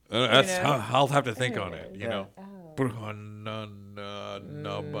 Maybe. That's know? I'll have to think on it. You Yeah. know. Oh. Brohana,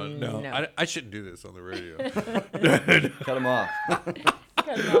 no, but no. no. I shouldn't do this on the radio. Cut him off. Cut it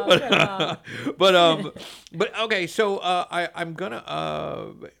off, cut it off. but okay. So I'm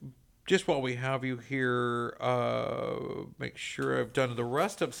gonna just while we have you here, make sure I've done the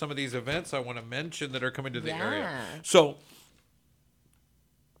rest of some of these events I want to mention that are coming to the area. Yeah. So,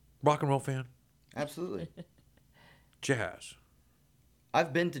 rock and roll fan, Absolutely. jazz.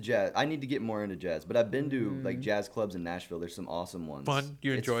 I've been to jazz. I need to get more into jazz, but I've been to like jazz clubs in Nashville. There's some awesome ones. Fun.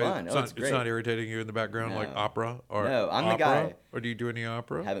 You It's enjoy fun. it. Oh, it's great. It's not irritating you in the background like No. opera or No, I'm the opera? guy. Or do you do any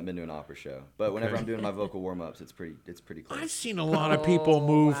opera? Haven't been to an opera show, but whenever I'm doing my vocal warm ups, it's pretty close. I've seen a lot of people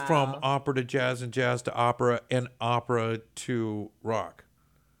move from wow. opera to jazz and jazz to opera and opera to rock.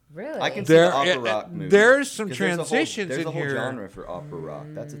 Really? I can see There- the opera it- rock movie. there's some 'Cause transitions there's in a whole here. genre for opera rock.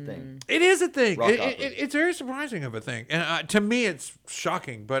 That's a thing. It is a thing. Rock It- opera. it's very surprising of a thing, and to me, it's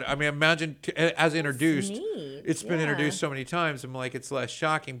shocking. But I mean, imagine as introduced, neat. it's been Yeah. introduced so many times. I'm like, it's less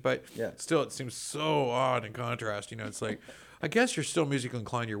shocking, but Yeah. still, it seems so odd in contrast. You know, it's like, I guess you're still musically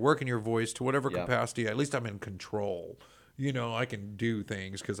inclined. You're working your voice to whatever Yeah. capacity. At least I'm in control. You know, I can do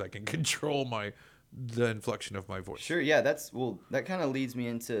things because I can control the inflection of my voice. Sure, yeah, that kind of leads me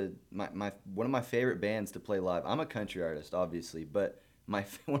into my one of my favorite bands to play live. I'm a country artist, obviously, but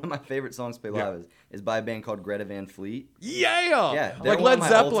one of my favorite songs to play live is by a band called Greta Van Fleet. Yeah, they're like one of Led my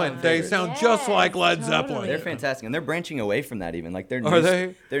Zeppelin. all-time They favorites. sound just like Led totally. Zeppelin. They're fantastic, and they're branching away from that even. Like their Are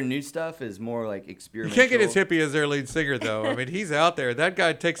they? their new stuff is more like You experimental. can't get as hippie as their lead singer, though. I mean, he's out there. That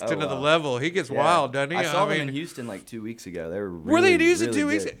guy takes it to another level. He gets wild, doesn't he? I saw them mean, in Houston like 2 weeks ago. They were really, were they in Houston really 2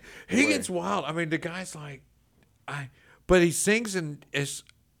 weeks? good. He They were. gets wild. I mean, the guy's like, but he sings in as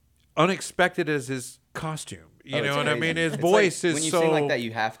unexpected as his costume. You Oh, know it's what I crazy. mean? His It's voice like, is when you so sing like that,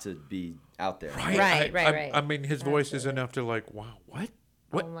 you have to be out there. right. Right. I mean, his voice is enough to like, wow, what?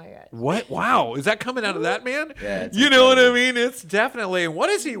 What? Oh my God. What? Wow. Is that coming out of that man? Yeah, it's you know what I incredible. mean? It's definitely. What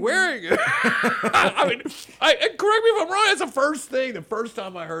is he wearing? I mean, correct me if I'm wrong. That's the first thing. The first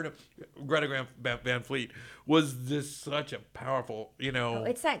time I heard of Greta Van Fleet was this such a powerful, Oh,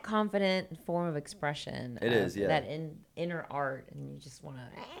 it's that confident form of expression. It is, yeah. That inner art, and you just want to,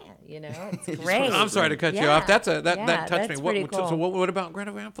 it's just great. wanna I'm sorry to cut you Yeah. off. That touched that's me. pretty So cool. what about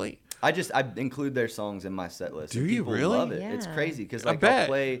Greta Van Fleet? I include their songs in my set list. Do and you people really? love it. It's Yeah. crazy because I like bet. I'll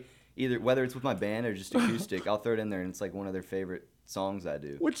play either whether it's with my band or just acoustic. I'll throw it in there, and it's like one of their favorite songs I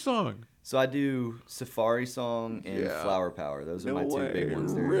do. Which song? So I do Safari Song and Yeah. Flower Power. Those are No my two way. big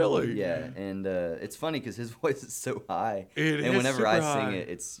ones. Really? Yeah, and it's funny because his voice is so high, It and is whenever super I high. sing it,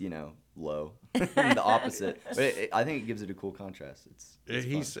 it's low, the opposite. But I think it gives it a cool contrast.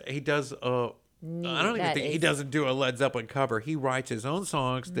 It's fun. He does. I don't even That think he is- doesn't do a Led Zeppelin cover. He writes his own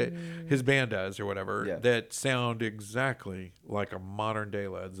songs that his band does or whatever Yeah. that sound exactly like a modern day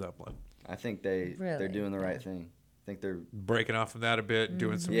Led Zeppelin. I think they're Really? doing the right thing. I think they're Breaking off from that a bit, and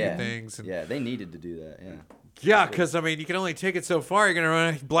doing some yeah new things. And yeah they needed to do that. Yeah. Yeah, because I mean, you can only take it so far. You're gonna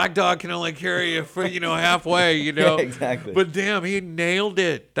run. Black Dog can only carry you for halfway. Yeah, exactly. But damn, he nailed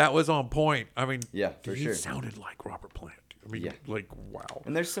it. That was on point. I mean, Yeah, for he sure. sounded like Robert Plant. I mean, Yeah. like wow.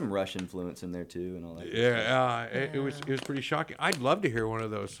 And there's some Rush influence in there too, and all that. Yeah, it was pretty shocking. I'd love to hear one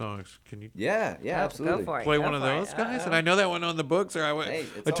of those songs. Can you Yeah, Go absolutely. for it. play go one of for it. those guys? Uh-oh. And I know that one on the books, or I Hey,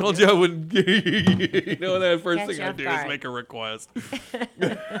 it's I all told good. you I wouldn't. That first Catch thing you I off do is guard. make a request.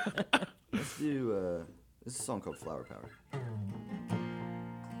 Let's do this is a song called Flower Power.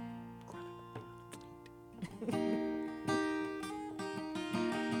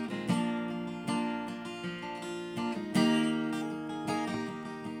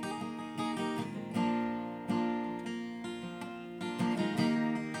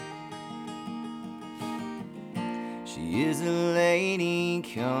 She is a lady,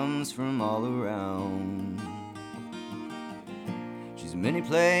 comes from all around. She's many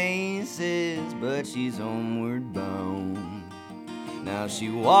places, but she's homeward bound. Now she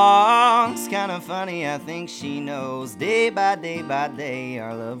walks kind of funny, I think she knows. Day by day,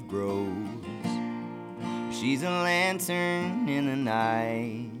 our love grows. She's a lantern in the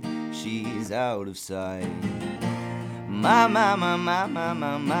night, she's out of sight. My, my, my, my, my,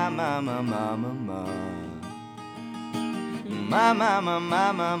 my, my, my, my, my, my, my. Ma ma ma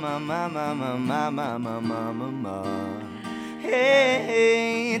ma ma ma ma ma ma ma ma ma ma ma ma.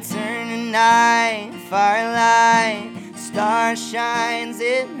 Hey, turn the night, firelight, star shines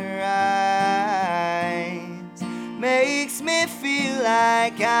in her eyes. Makes me feel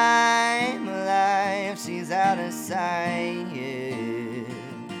like I'm alive. She's out of sight, yeah.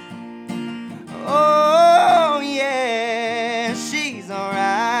 Oh yeah, she's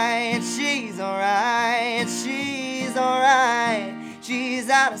alright, she's alright, she's alright. She's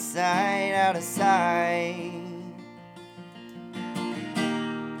out of sight, out of sight.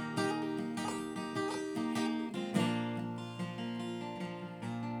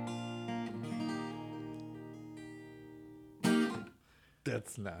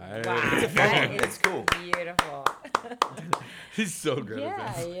 That's nice. Wow, that is It's cool. beautiful. He's so good.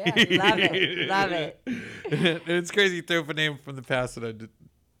 Yeah, love it, love it. And it's crazy you throw up a name from the past that I don't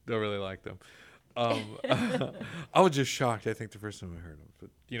really like them. I was just shocked, I think, the first time I heard them. But,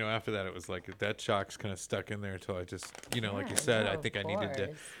 after that, it was like that shock's kind of stuck in there until I just, like you said, I think they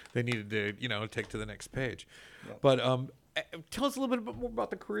needed to, take to the next page. Yeah. But tell us a little bit more about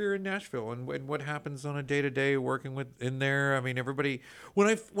the career in Nashville and what happens on a day-to-day working in there. I mean, everybody, when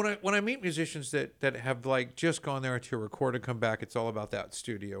I meet musicians that have like just gone there to record and come back, it's all about that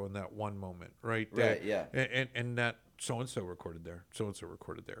studio and that one moment, right? Right, yeah. And that so-and-so recorded there, so-and-so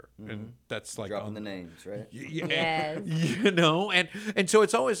recorded there. And that's like Dropping the names, right? Yeah, Yes. and so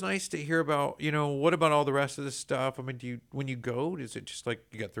it's always nice to hear about, what about all the rest of the stuff? I mean, when you go, is it just like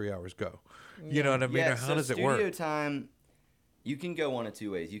you got 3 hours, go? You know what I mean? Yeah, Or how so does it studio work? time, you can go one of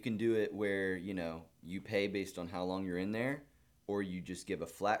two ways. You can do it where, you pay based on how long you're in there, or you just give a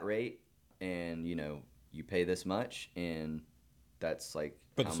flat rate and, you pay this much, and that's like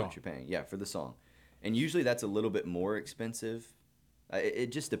For how the much song. you're paying. Yeah, for the song. And usually that's a little bit more expensive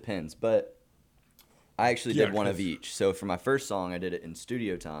It just depends. But I actually did one of each. So for my first song, I did it in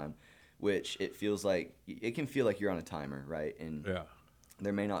studio time, which it can feel like you're on a timer, right? And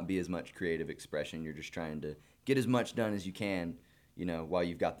there may not be as much creative expression. You're just trying to get as much done as you can, while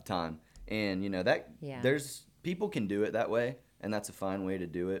you've got the time. And, there's people can do it that way, and that's a fine way to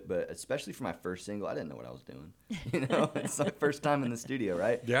do it. But especially for my first single, I didn't know what I was doing. It's my first time in the studio,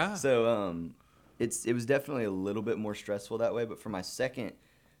 right? Yeah. So it was definitely a little bit more stressful that way. But for my second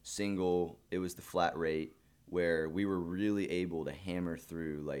single, it was the Flat Rate, where we were really able to hammer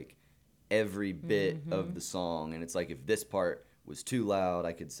through like every bit of the song. And it's like, if this part was too loud,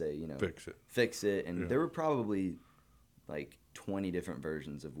 I could say, fix it. And there were probably like 20 different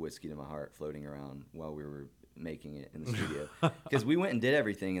versions of Whiskey to My Heart floating around while we were making it in the studio, because we went and did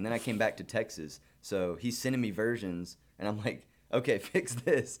everything, and then I came back to Texas, so he's sending me versions, and I'm like, okay, fix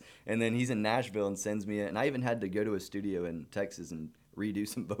this. And then he's in Nashville and sends me it, and I even had to go to a studio in Texas and redo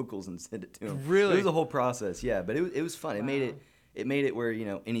some vocals and send it to him. Really? It was a whole process, yeah, but it was fun. Wow. It made it where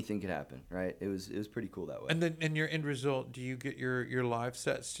anything could happen, right? It was pretty cool that way. And then, and your end result, do you get your live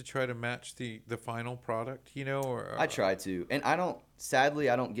sets to try to match the final product? Or I try to, and I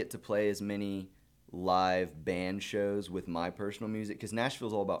don't get to play as many live band shows with my personal music, because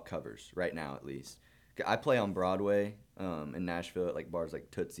Nashville's all about covers right now, at least. I play on Broadway in Nashville at like bars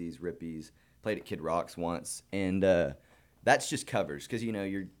like Tootsie's, Rippy's. Played at Kid Rock's once, and that's just covers, because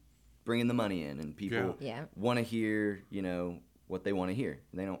you're bringing the money in, and people want to hear what they want to hear.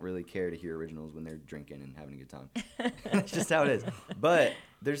 They don't really care to hear originals when they're drinking and having a good time. That's just how it is. But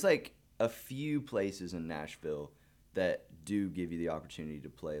there's like a few places in Nashville that do give you the opportunity to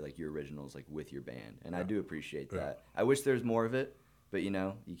play like your originals like with your band, and I do appreciate that. I wish there's more of it, but you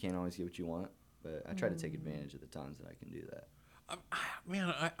can't always get what you want. But I try to take advantage of the times that I can do that.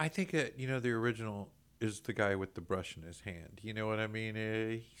 Man, I think that the original is the guy with the brush in his hand. You know what I mean?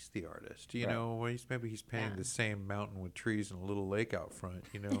 He's the artist. Maybe he's painting the same mountain with trees and a little lake out front.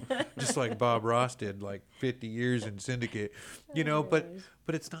 Just like Bob Ross did, like 50 years in Syndicate.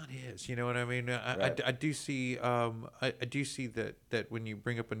 But it's not his. You know what I mean? I do see I do see that when you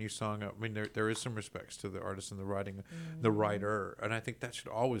bring up a new song, I mean there is some respects to the artist and the writing, the writer, and I think that should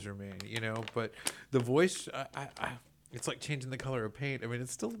always remain. But the voice, it's like changing the color of paint. I mean,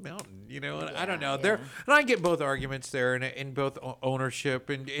 it's still a mountain, and I don't know. And I get both arguments there, and both ownership,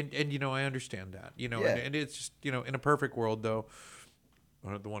 and I understand that, and it's just, in a perfect world, though,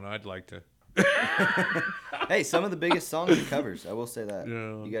 the one I'd like to. Hey, some of the biggest songs are covers. I will say that.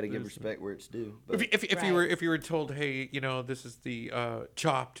 You got to give respect where it's due. But If you were told, hey, this is the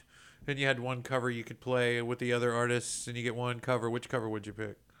Chopped, and you had one cover you could play with the other artists, and you get one cover, which cover would you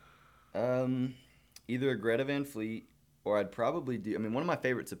pick? Either a Greta Van Fleet, or I'd probably do. I mean, one of my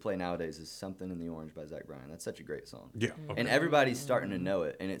favorites to play nowadays is "Something in the Orange" by Zach Bryan. That's such a great song. Yeah. Okay. And everybody's starting to know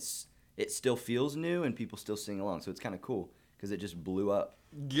it, and it still feels new, and people still sing along. So it's kind of cool because it just blew up.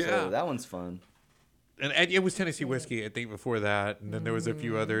 Yeah. So that one's fun. And it was Tennessee Whiskey, I think, before that, and then there was a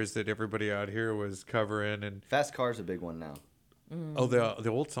few others that everybody out here was covering. And Fast Car's a big one now. Oh,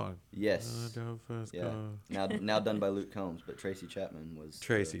 the old song. Yes. Yeah. Now done by Luke Combs, but Tracy Chapman was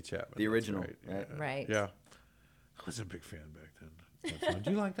the original. Right. Yeah. I was a big fan back then.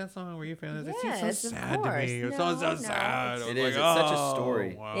 Do you like that song? Were you a fan of that? Yes, It seems so sad to me. It sounds so sad. It is. It's such a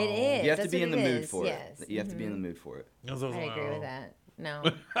story. Wow. It is. You have to That's be what in the it mood is. for Yes. it. You have to be in the mood for it. I agree with that. No.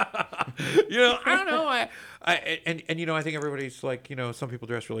 I don't know. I think everybody's like, some people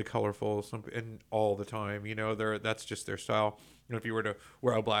dress really colorful, and all the time, that's just their style. If you were to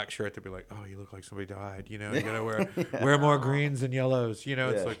wear a black shirt, they'd be like, "Oh, you look like somebody died." You gotta wear more greens and yellows.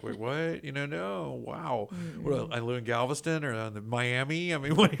 It's like, wait, what? No, wow. Well, I live in Galveston or in Miami. I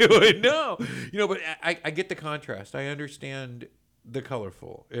mean, what? No, But I get the contrast. I understand the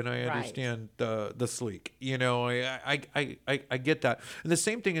colorful, and I understand the sleek. I get that, and the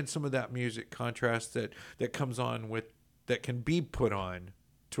same thing in some of that music contrast that comes on with that can be put on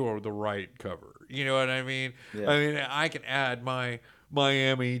to the right cover. You know what I mean? Yeah. I mean, I can add my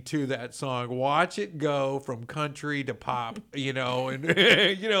Miami to that song. Watch it go from country to pop, and or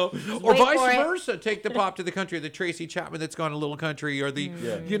vice versa. Take the pop to the country. The Tracy Chapman that's gone a little country, or the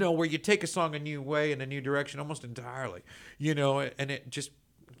where you take a song a new way in a new direction, almost entirely. And it's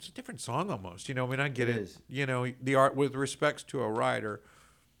a different song almost. I mean, I get it. The art with respects to a writer,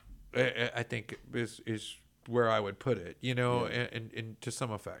 I think is where I would put it. And to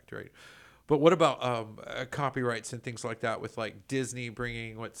some effect, right? But what about copyrights and things like that, with like Disney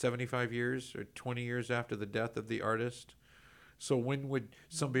bringing 75 years or 20 years after the death of the artist? So when would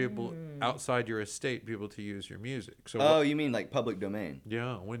some people outside your estate be able to use your music? So you mean like public domain?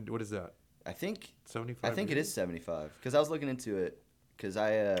 Yeah. What is that? I think 75. I think it is 75, because I was looking into it because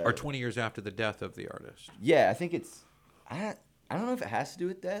I Or 20 years after the death of the artist. yeah, I think it's I don't know if it has to do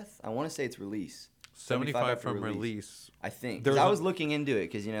with death. I want to say it's release. 75 after from release. I think. There's 'Cause I a- was looking into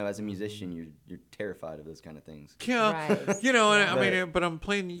it because as a musician, you're terrified of those kind of things. Yeah, Right. and I But- mean,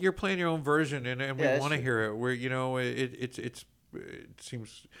 but you're playing your own version, and we Yeah, that's want to true. hear it. Where it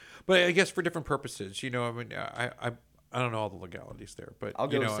seems, but I guess for different purposes. I mean, I don't know all the legalities there, but I'll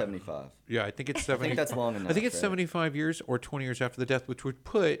go with 75. Yeah, I think it's 70. I think that's long enough. I think it's right? 75 years or 20 years after the death, which would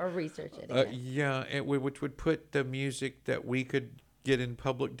put Or research it again. which would put the music that we could get in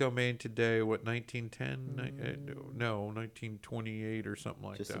public domain today, what, 1910? No, 1928 or something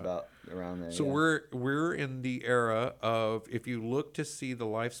like Just that. about around there. So yeah. we're in the era of, if you look to see the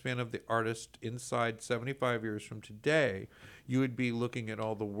lifespan of the artist inside 75 years from today, you would be looking at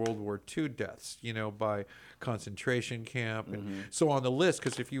all the World War II deaths, by concentration camp. And so on the list,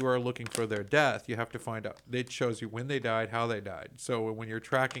 because if you are looking for their death, you have to find out. It shows you when they died, how they died. So when you're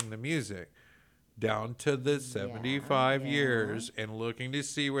tracking the music down to the 75 yeah. years and looking to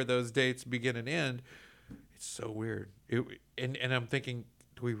see where those dates begin and end, it's so weird. And I'm thinking,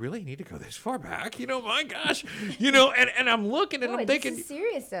 do we really need to go this far back? My gosh, and I'm looking and Boy, I'm thinking, this is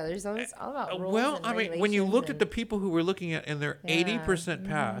serious though. There's always all about rules. well, and I mean, when you regulations looked at the and- people who were looking at, and they're Yeah. 80%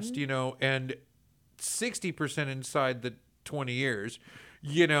 past, and 60% inside the 20 years,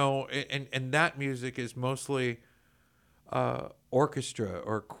 and that music is mostly orchestra,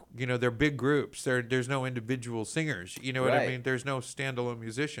 or they're big groups. There's no individual singers. You know what I Right. mean? There's no standalone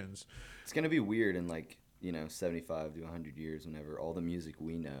musicians. It's going to be weird in 75 to 100 years whenever all the music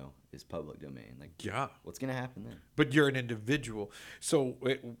we know is public domain. Yeah. What's going to happen then? But you're an individual, so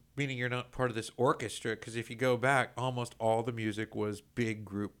meaning you're not part of this orchestra. Because if you go back, almost all the music was big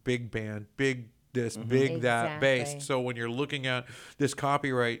group, big band, big this, big that, Exactly. based. So when you're looking at this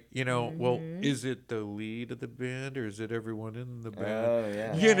copyright, well, is it the lead of the band or is it everyone in the band? Oh,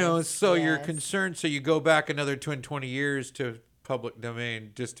 yeah. Yes, So you're yes. concerned. So you go back another 20 years to public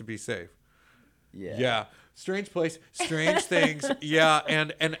domain just to be safe. Yeah. Yeah. Strange place, strange things. Yeah,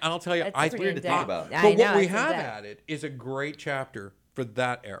 and I'll tell you, That's I pretty weird to think in-depth. about. I but what know, we it's have in-depth. added is a great chapter for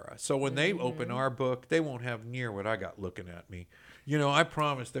that era. So when they open our book, they won't have near what I got looking at me. I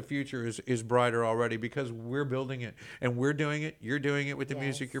promise the future is brighter already because we're building it and we're doing it. You're doing it with the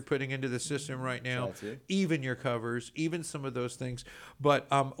music Yes. you're putting into the system right now. That's it. Even your covers, even some of those things. But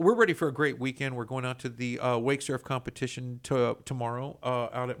we're ready for a great weekend. We're going out to the wake surf competition tomorrow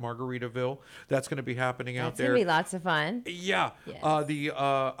out at Margaritaville. That's going to be happening out That's there. gonna be lots of fun. Yeah. Yes. I'm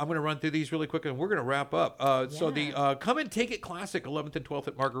going to run through these really quick, and we're going to wrap up. So the Come and Take It Classic, 11th and 12th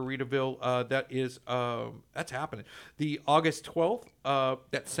at Margaritaville. That's happening. The August 12th,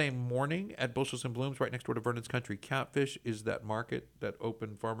 that same morning at Bushels and Blooms, right next door to Vernon's Country Catfish, is that market, that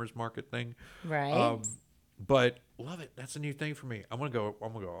open farmers market thing. Right. But love it. That's a new thing for me. I'm gonna go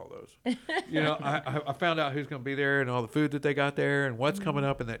all those. I found out who's gonna be there and all the food that they got there and what's coming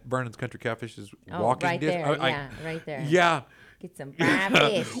up, and that Vernon's Country Catfish is walking right distance. there. Right there. Yeah. Get some fried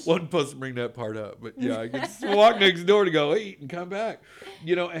fish. Wasn't supposed to bring that part up, but yeah, I can just walk next door to go eat and come back.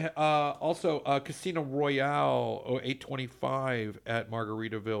 Also Casino Royale 825 at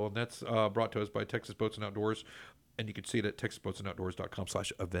Margaritaville, and that's brought to us by Texas Boats and Outdoors, and you can see it at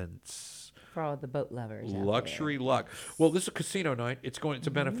texasboatsandoutdoors.com/events. For all the boat lovers. out there. Luxury Luck. Well, this is a casino night. It's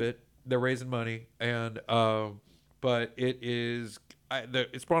a benefit. They're raising money, and but it is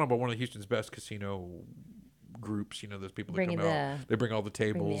it's brought on by one of Houston's best casino groups. Those people that Bringing come out. the- They bring all the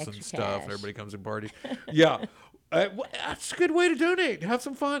tables and extra stuff, cash. and everybody comes and parties. Yeah. That's a good way to donate. Have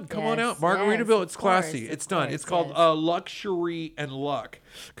some fun. Come on out. Yes, Margaritaville. yes, it's of classy. course, It's of done. course, It's called yes. Luxury and Luck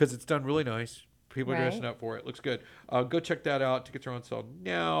because it's done really nice. People are dressing Right. up for it. Looks good. Go check that out. Tickets are on sale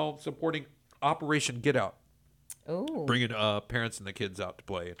now. Supporting Operation Get Out. Ooh. Bringing parents and the kids out to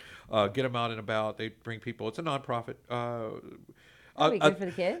play. Get them out and about. They bring people. It's a nonprofit. That'd be good for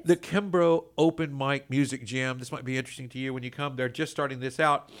the kids. The Kimbrough Open Mic Music Jam. This might be interesting to you when you come. They're just starting this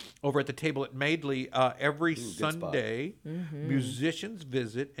out over at the table at Madeley. Every spot. Sunday, musicians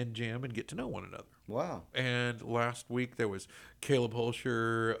visit and jam and get to know one another. Wow. And last week there was Caleb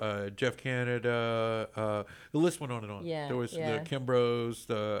Holscher, Jeff Canada. The list went on and on. Yeah, There was yeah. the Kimbroughs.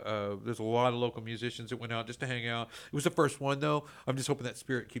 There's a lot of local musicians that went out just to hang out. It was the first one though. I'm just hoping that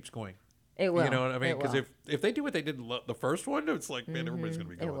spirit keeps going. It will. You know what I mean? It Because will. if they do what they did the first one, it's like, man, everybody's going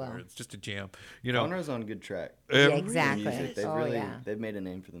to be It going there. will. It's just a jam. You know, Conroe's on a good track. Yeah, every- exactly. Music, they've Oh, yeah. they've made a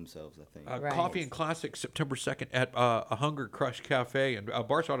name for themselves, I think. Right. Coffee and Classics, September 2nd at a Hunger Crush Cafe and a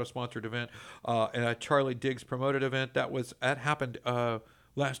Bar's Auto sponsored event and a Charlie Diggs promoted event. That happened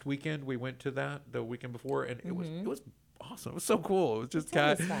last weekend. We went to that the weekend before, and it was awesome. It was so cool. It was just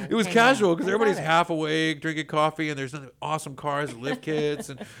always fun. it was Hang casual out. because I everybody's love it. half awake, drinking coffee, and there's awesome cars and lift kits,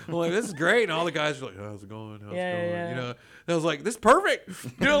 and I'm like, this is great. And all the guys are like, how's it going? How's it going? Yeah. You know, and I was like, this is perfect.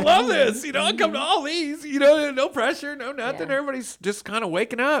 You know, love this. You know, I come to all these. You know, no pressure, no nothing. Yeah. Everybody's just kind of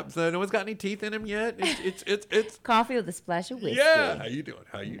waking up. So no one's got any teeth in them yet. It's Coffee with a splash of whiskey. yeah. How you doing?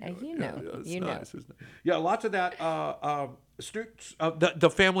 How you doing? You know. Yeah, it's You know. nice. It's nice. Yeah, lots of that. The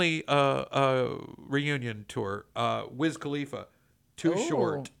family reunion tour. Wiz Khalifa, Too Ooh.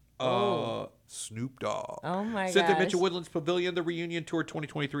 Short. Snoop Dogg. Oh my Cynthia gosh. Mitchell Woodlands Pavilion. The reunion tour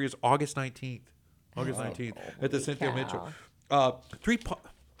 2023 is August 19th. August 19th at the Cynthia cow. Mitchell.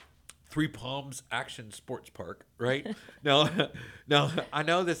 Three Palms Action Sports Park, right? now, I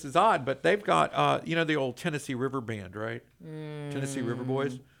know this is odd, but they've got, the old Tennessee River Band, right? Tennessee River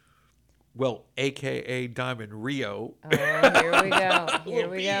Boys. Well, AKA Diamond Rio. Oh, here we go. Here will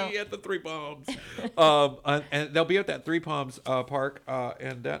we be go. at the Three Palms. And they'll be at that Three Palms Park,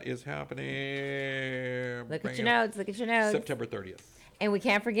 and that is happening. Look at your notes. Look at your notes. September 30th. And we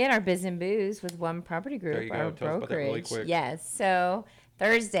can't forget our Biz and Booze with One Property Group, There you go. our Tell us about that brokerage. really quick. Yes. So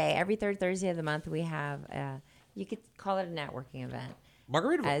Thursday, every third Thursday of the month, we have, you could call it a networking event.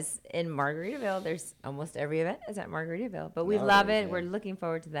 Margaritaville. As in Margaritaville, there's almost every event is at Margaritaville, but we Nowadays, love it. yeah. We're looking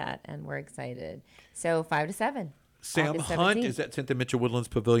forward to that, and we're excited. So 5 to 7. Sam August Hunt 17th. is at Cynthia Mitchell Woodlands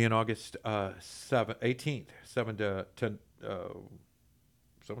Pavilion August 18th, 7 to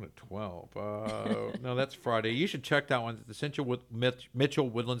 12. No, that's Friday. You should check that one. The Cynthia Mitchell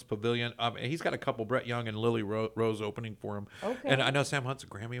Woodlands Pavilion. He's got a couple, Brett Young and Lily Rose opening for him. Okay. And I know Sam Hunt's a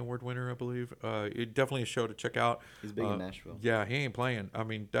Grammy Award winner, I believe. Definitely a show to check out. He's big in Nashville. Yeah, he ain't playing. I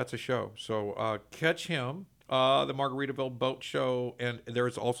mean, that's a show. So catch him. The Margaritaville Boat Show, and there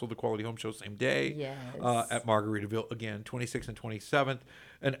is also the Quality Home Show same day. Yes. At Margaritaville again, 26th and 27th.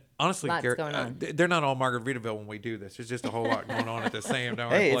 And honestly, Lots Garrett, going on. they're not all Margaritaville when we do this. There's just a whole lot going on at the same darn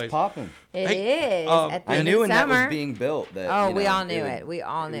Hey, place. it's popping. It Hey, is at the I end knew of when that summer. was being built that. Oh, you we know, all knew would- it. We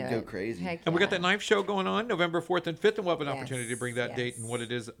all knew would it. go crazy. Heck And we got yeah. that knife show going on November 4th and 5th, and we'll have an Yes, opportunity to bring that date and what yes.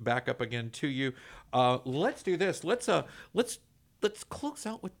 it is back up again to you. Let's do this. Let's close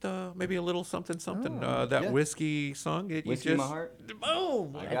out with maybe a little something. That Yeah. whiskey song that Whiskey you in just. My Heart.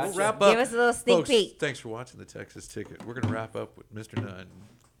 Boom. I We'll gotcha. wrap up. Give us a little sneak Folks, peek. Thanks for watching the Texas Ticket. We're gonna wrap up with Mr. Nunn.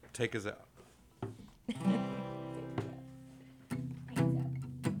 Take us out.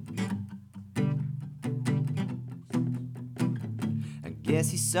 I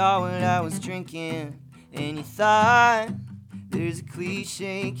guess you saw what I was drinking and you thought there's a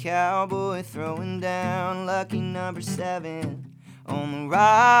cliche cowboy throwing down lucky number 7 on the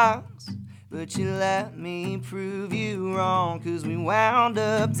rocks. But you let me prove you wrong, 'cause we wound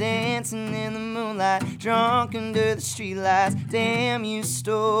up dancing in the moonlight, drunk under the streetlights. Damn, you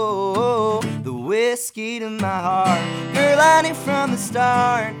stole the whiskey to my heart. Girl, I knew from the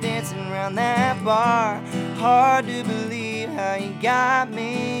start, dancing around that bar. Hard to believe how you got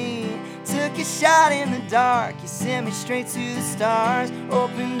me. Took a shot in the dark, you sent me straight to the stars.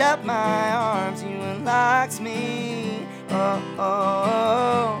 Opened up my arms, you unlocked me. Oh, oh,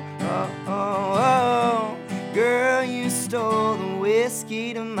 oh, oh, oh, oh. Girl, you stole the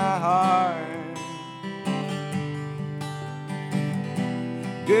whiskey to my heart.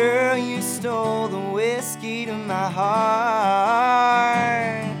 Girl, you stole the whiskey to my heart.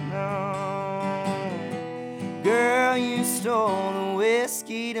 No. Girl, you stole the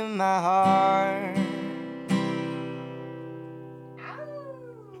whiskey to my heart.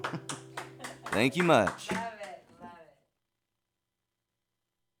 Thank you much.